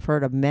 right? We've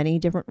heard of many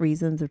different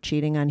reasons of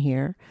cheating on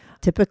here.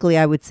 Typically,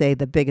 I would say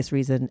the biggest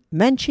reason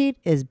men cheat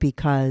is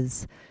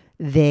because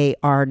they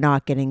are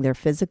not getting their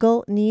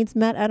physical needs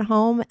met at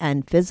home.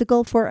 And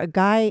physical for a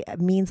guy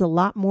means a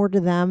lot more to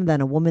them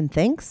than a woman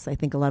thinks. I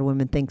think a lot of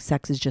women think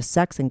sex is just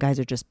sex and guys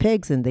are just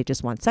pigs and they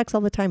just want sex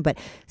all the time. But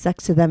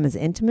sex to them is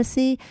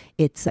intimacy.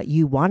 It's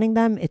you wanting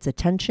them. It's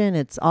attention.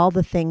 It's all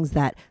the things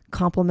that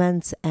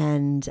compliments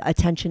and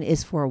attention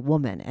is for a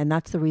woman. And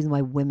that's the reason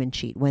why women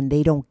cheat, when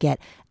they don't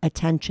get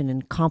attention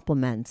and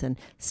compliments and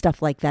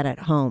stuff like that at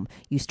home.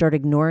 You start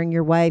ignoring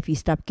your wife. You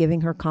stop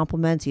giving her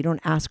compliments. You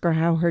don't ask her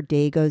how her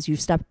day goes. You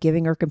stop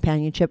giving her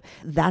companionship.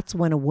 That's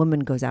when a woman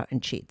goes out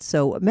and cheats.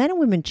 So men and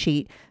women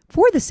cheat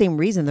for the same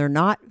reason. They're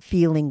not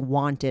feeling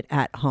wanted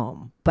at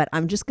home. But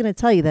I'm just going to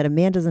tell you that a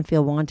man doesn't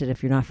feel wanted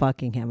if you're not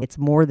fucking him. It's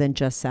more than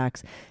just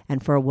sex.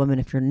 And for a woman,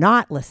 if you're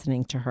not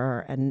listening to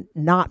her and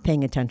not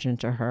paying attention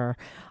to her,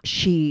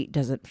 she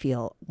doesn't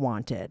feel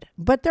wanted.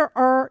 But there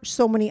are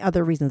so many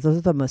other reasons. Those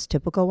are the most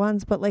typical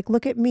ones. But like,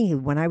 look at me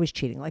when I was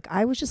cheating. Like,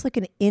 I was just like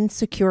an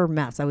insecure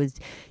mess. I was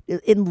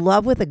in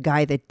love with a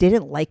guy that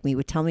didn't like me,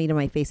 would tell me to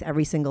my face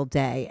every single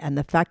day. And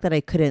the fact that I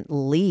couldn't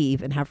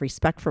leave and have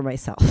respect for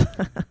myself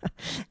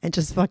and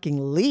just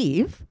fucking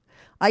leave,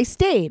 I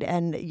stayed.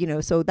 And, you know,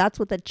 so that's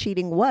what that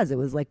cheating was. It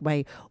was like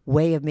my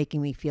way of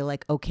making me feel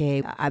like,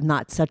 okay, I'm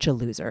not such a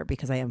loser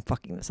because I am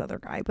fucking this other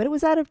guy. But it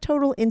was out of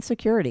total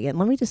insecurity. And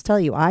let me just tell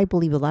you, I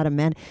believe a lot of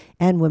men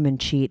and women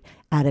cheat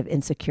out of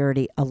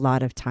insecurity a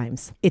lot of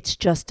times. It's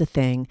just a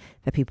thing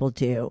that people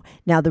do.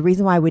 Now, the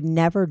reason why I would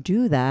never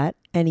do that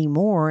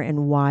anymore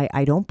and why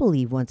I don't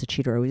believe once a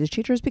cheater, always a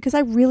cheater is because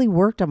I really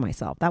worked on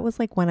myself. That was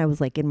like when I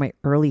was like in my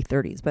early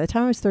 30s. By the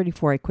time I was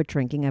 34, I quit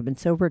drinking. I've been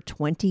sober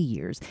 20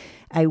 years.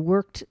 I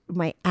worked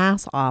my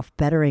ass off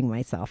bettering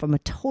myself. I'm a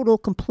total,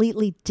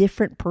 completely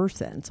different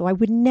person. So I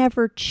would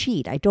never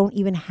cheat. I don't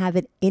even have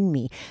it in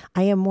me.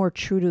 I am more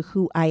true to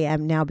who I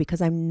am now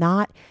because I'm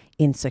not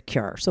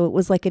insecure. So it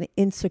was like an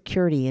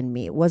insecurity in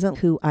me. It wasn't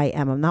who I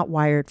am. I'm not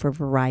wired for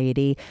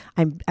variety.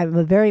 I'm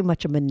a very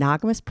much a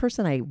monogamous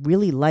person. I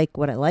really like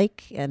what I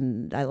like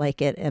and I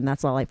like it. And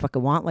that's all I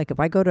fucking want. Like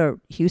if I go to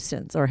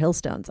Houston's or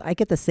Hillstones, I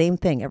get the same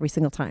thing every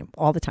single time,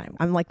 all the time.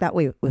 I'm like that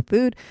way with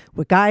food,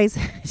 with guys.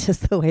 It's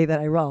just the way that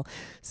I roll.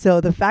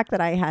 So the fact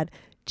that I had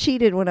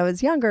cheated when I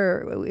was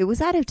younger, it was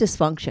out of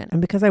dysfunction.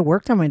 And because I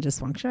worked on my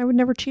dysfunction, I would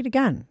never cheat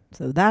again.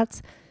 So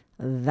that's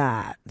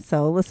that.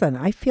 So listen,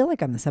 I feel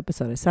like on this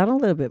episode, I sound a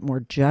little bit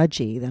more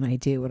judgy than I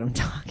do when I'm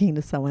talking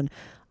to someone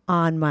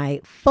on my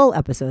full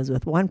episodes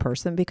with one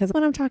person, because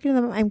when I'm talking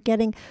to them, I'm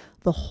getting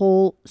the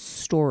whole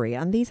story.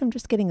 On these, I'm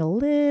just getting a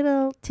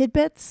little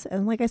tidbits.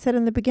 And like I said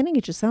in the beginning,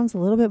 it just sounds a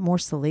little bit more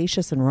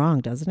salacious and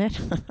wrong, doesn't it?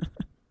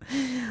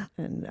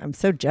 And I'm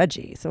so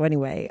judgy. So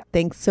anyway,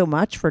 thanks so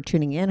much for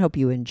tuning in. Hope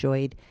you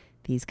enjoyed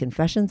these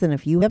confessions. And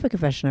if you have a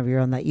confession of your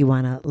own that you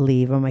want to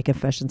leave on my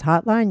confessions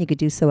hotline, you could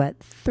do so at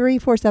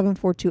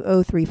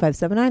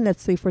 347-420-3579.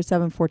 That's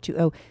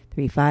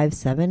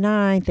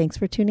 347-420-3579. Thanks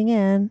for tuning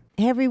in.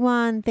 Hey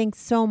everyone, thanks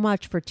so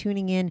much for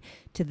tuning in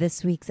to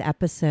this week's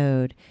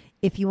episode.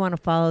 If you want to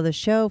follow the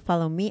show,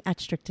 follow me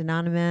at Strict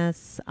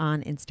Anonymous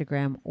on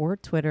Instagram or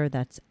Twitter.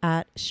 That's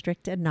at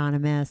Strict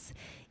Anonymous.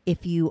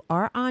 If you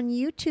are on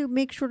YouTube,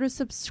 make sure to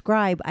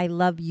subscribe. I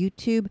love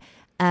YouTube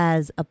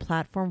as a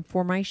platform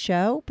for my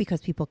show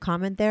because people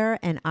comment there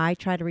and I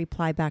try to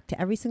reply back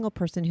to every single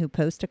person who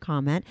posts a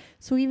comment.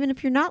 So even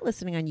if you're not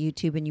listening on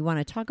YouTube and you want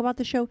to talk about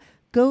the show,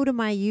 go to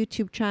my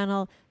YouTube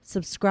channel,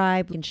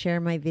 subscribe, and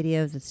share my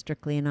videos. It's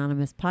Strictly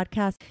Anonymous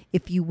Podcast.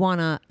 If you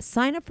want to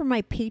sign up for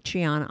my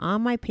Patreon,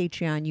 on my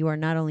Patreon, you are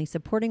not only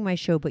supporting my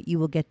show, but you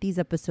will get these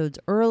episodes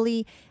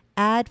early,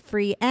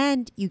 ad-free,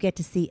 and you get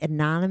to see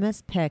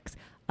anonymous pics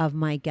of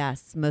my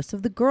guests. Most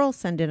of the girls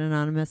send in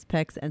anonymous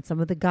pics and some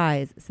of the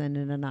guys send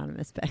in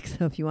anonymous pics.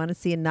 So if you want to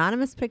see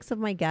anonymous pics of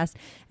my guests,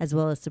 as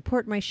well as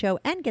support my show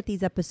and get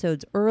these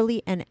episodes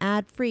early and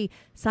ad-free,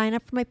 sign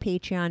up for my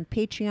Patreon,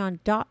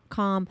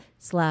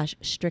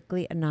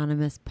 patreon.com/Strictly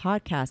Anonymous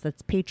Podcast.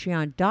 That's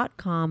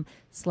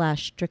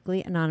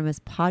patreon.com/Strictly Anonymous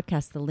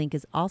Podcast. The link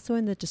is also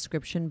in the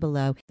description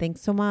below.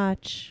 Thanks so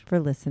much for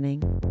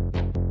listening.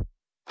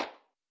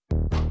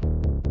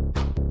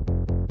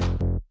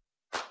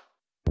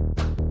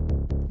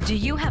 Do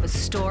you have a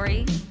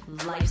story,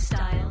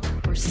 lifestyle,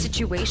 or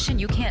situation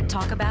you can't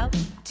talk about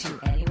to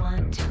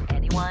anyone?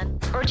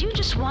 Or do you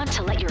just want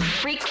to let your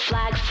freak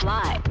flag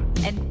fly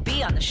and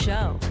be on the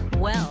show?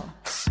 Well,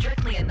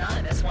 Strictly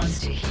Anonymous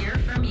wants to hear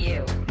from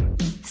you.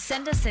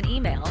 Send us an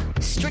email,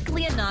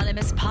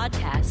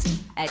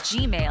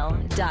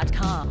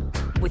 strictlyanonymouspodcast@gmail.com,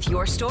 with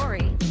your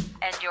story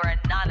and your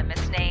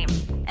anonymous name.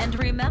 And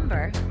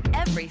remember,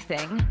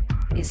 everything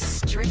is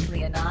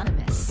strictly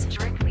anonymous.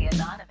 Strictly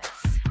anonymous.